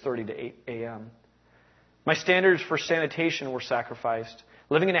devotions, 6:30 to 8 a.m. My standards for sanitation were sacrificed,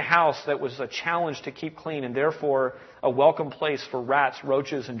 living in a house that was a challenge to keep clean and therefore a welcome place for rats,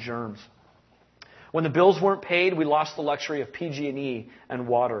 roaches, and germs. When the bills weren't paid, we lost the luxury of PG&E and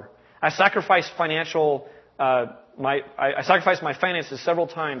water. I sacrificed my finances several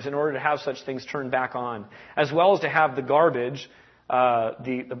times in order to have such things turned back on, as well as to have the garbage.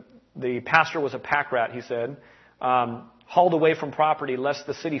 The pastor was a pack rat, he said, hauled away from property lest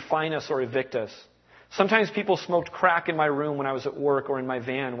the city fine us or evict us. Sometimes people smoked crack in my room when I was at work or in my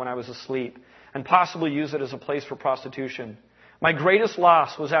van when I was asleep, and possibly used it as a place for prostitution. My greatest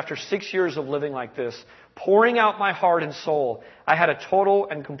loss was after 6 years of living like this, pouring out my heart and soul, I had a total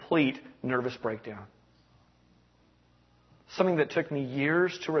and complete nervous breakdown. Something that took me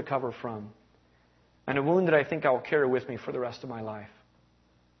years to recover from, and a wound that I think I will carry with me for the rest of my life.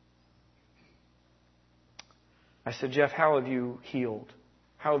 I said, Jeff, how have you healed?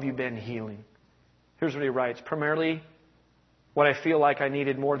 How have you been healing? Here's what he writes. Primarily, what I feel like I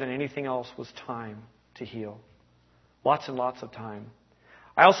needed more than anything else was time to heal. Lots and lots of time.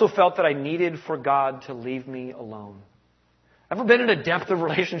 I also felt that I needed for God to leave me alone. Ever been in a depth of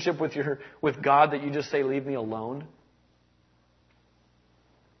relationship with God that you just say, leave me alone?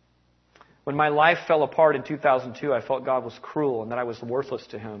 When my life fell apart in 2002, I felt God was cruel and that I was worthless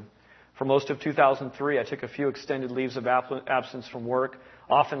to Him. For most of 2003, I took a few extended leaves of absence from work,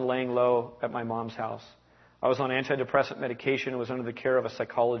 often laying low at my mom's house. I was on antidepressant medication and was under the care of a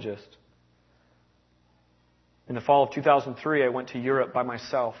psychologist. In the fall of 2003, I went to Europe by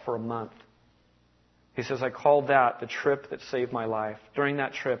myself for a month. He says, I called that the trip that saved my life. During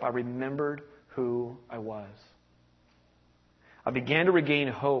that trip, I remembered who I was. I began to regain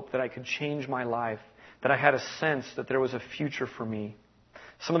hope that I could change my life, that I had a sense that there was a future for me.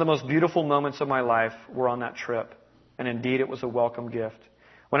 Some of the most beautiful moments of my life were on that trip, and indeed it was a welcome gift.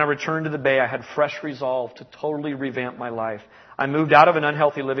 When I returned to the Bay, I had fresh resolve to totally revamp my life. I moved out of an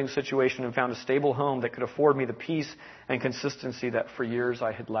unhealthy living situation and found a stable home that could afford me the peace and consistency that for years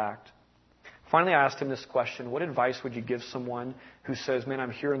I had lacked. Finally, I asked him this question. What advice would you give someone who says, man,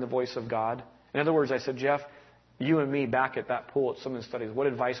 I'm hearing the voice of God? In other words, I said, Jeff, you and me back at that pool at Summon Studies, what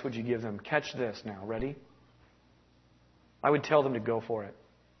advice would you give them? Catch this now. Ready? I would tell them to go for it.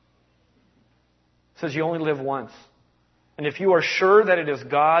 It says you only live once. And if you are sure that it is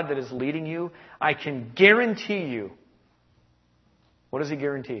God that is leading you, I can guarantee you, what does He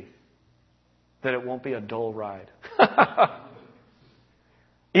guarantee? That it won't be a dull ride.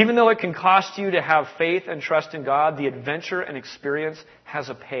 Even though it can cost you to have faith and trust in God, the adventure and experience has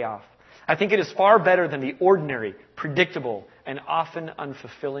a payoff. I think it is far better than the ordinary, predictable, and often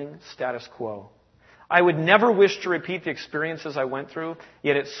unfulfilling status quo. I would never wish to repeat the experiences I went through,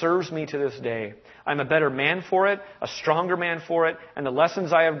 yet it serves me to this day. I'm a better man for it, a stronger man for it, and the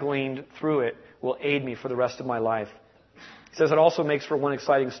lessons I have gleaned through it will aid me for the rest of my life. He says it also makes for one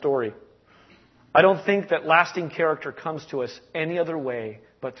exciting story. I don't think that lasting character comes to us any other way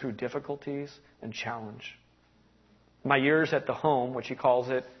but through difficulties and challenge. My years at the home, which he calls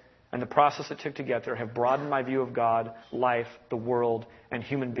it, and the process it took to get there have broadened my view of God, life, the world, and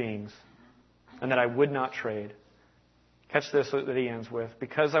human beings, and that I would not trade. Catch this that he ends with.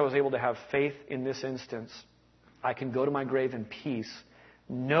 Because I was able to have faith in this instance, I can go to my grave in peace,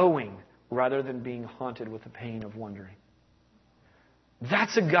 knowing rather than being haunted with the pain of wondering.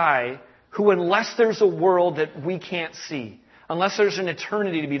 That's a guy who, unless there's a world that we can't see, unless there's an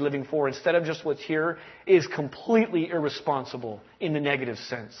eternity to be living for instead of just what's here, is completely irresponsible in the negative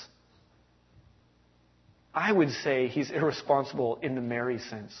sense. I would say he's irresponsible in the merry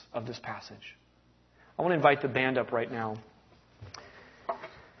sense of this passage. I want to invite the band up right now.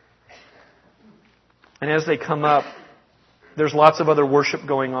 And as they come up, there's lots of other worship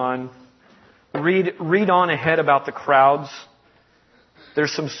going on. Read on ahead about the crowds.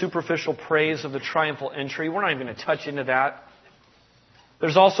 There's some superficial praise of the triumphal entry. We're not even going to touch into that.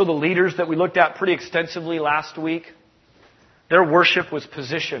 There's also the leaders that we looked at pretty extensively last week. Their worship was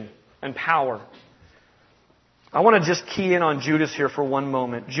position and power. I want to just key in on Judas here for one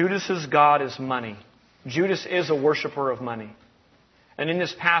moment. Judas's God is money. Judas is a worshiper of money. And in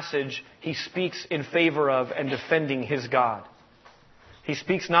this passage, he speaks in favor of and defending his God. He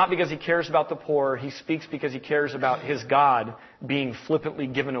speaks not because he cares about the poor. He speaks because he cares about his God being flippantly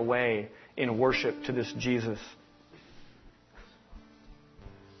given away in worship to this Jesus.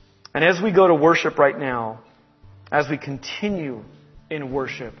 And as we go to worship right now, as we continue in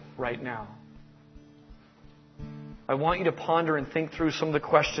worship right now, I want you to ponder and think through some of the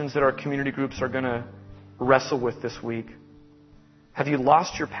questions that our community groups are going to wrestle with this week. Have you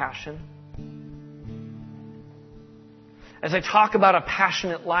lost your passion? As I talk about a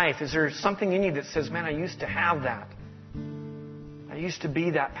passionate life, is there something in you that says, man, I used to have that. I used to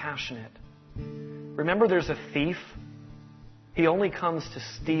be that passionate. Remember, there's a thief. He only comes to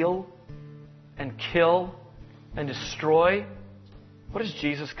steal and kill and destroy. What does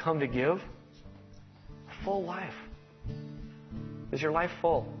Jesus come to give? A full life. Is your life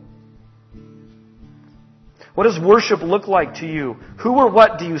full? What does worship look like to you? Who or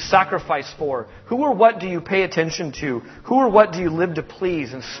what do you sacrifice for? Who or what do you pay attention to? Who or what do you live to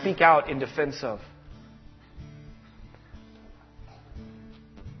please and speak out in defense of?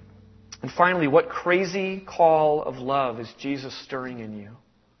 And finally, what crazy call of love is Jesus stirring in you?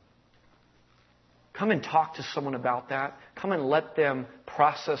 Come and talk to someone about that. Come and let them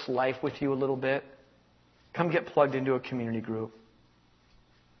process life with you a little bit. Come get plugged into a community group.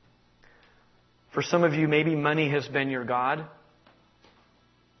 For some of you, maybe money has been your God.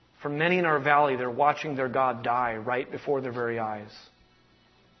 For many in our valley, they're watching their God die right before their very eyes.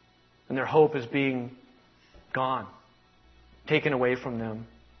 And their hope is being gone, taken away from them.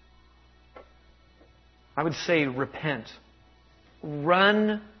 I would say repent.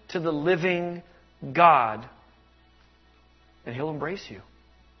 Run to the living God, and He'll embrace you.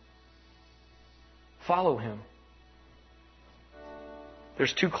 Follow Him.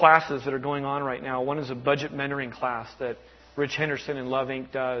 There's 2 classes that are going on right now. One is a budget mentoring class that Rich Henderson and Love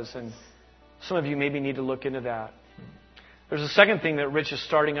Inc. does, and some of you maybe need to look into that. There's a second thing that Rich is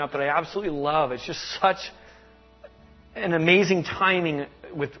starting up that I absolutely love. It's just such an amazing timing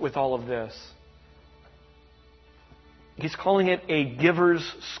with all of this. He's calling it a giver's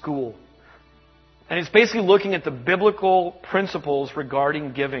school. And it's basically looking at the biblical principles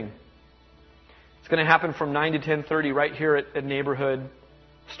regarding giving. It's going to happen from 9 to 10:30 right here at Neighborhood,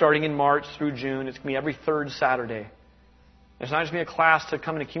 starting in March through June. It's going to be every third Saturday. It's not just going to be a class to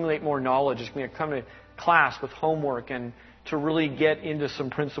come and accumulate more knowledge. It's going to come to a class with homework and to really get into some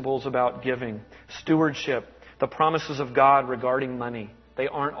principles about giving. Stewardship, the promises of God regarding money. They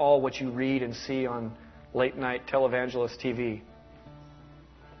aren't all what you read and see on late-night televangelist TV.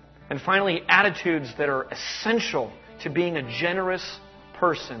 And finally, attitudes that are essential to being a generous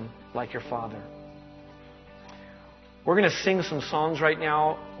person like your Father. We're going to sing some songs right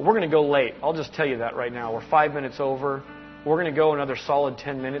now. We're going to go late. I'll just tell you that right now. We're 5 minutes over. We're going to go another solid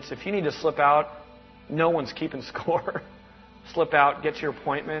 10 minutes. If you need to slip out, no one's keeping score. slip out, get to your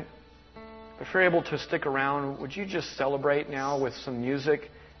appointment. If you're able to stick around, would you just celebrate now with some music?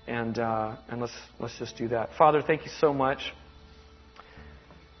 And let's just do that. Father, thank you so much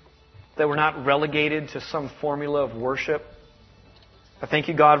that we're not relegated to some formula of worship. I thank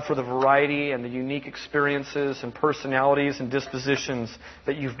you, God, for the variety and the unique experiences and personalities and dispositions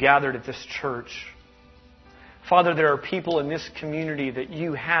that you've gathered at this church. Father, there are people in this community that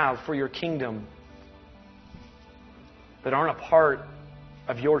you have for your kingdom that aren't a part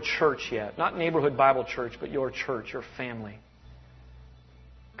of your church yet. Not Neighborhood Bible Church, but your church, your family.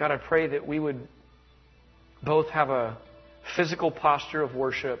 God, I pray that we would both have a physical posture of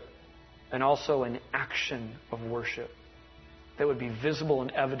worship and also an action of worship that would be visible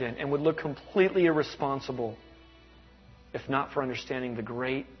and evident and would look completely irresponsible if not for understanding the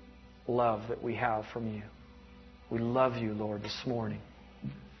great love that we have from you. We love you, Lord, this morning.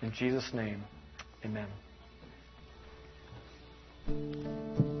 In Jesus' name, amen.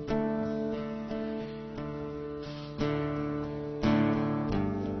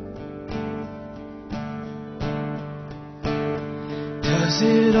 Does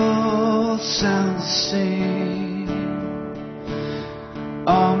it all sound the same?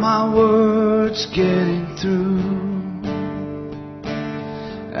 Are my words getting through?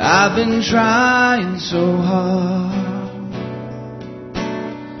 I've been trying so hard.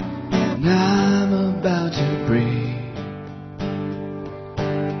 Now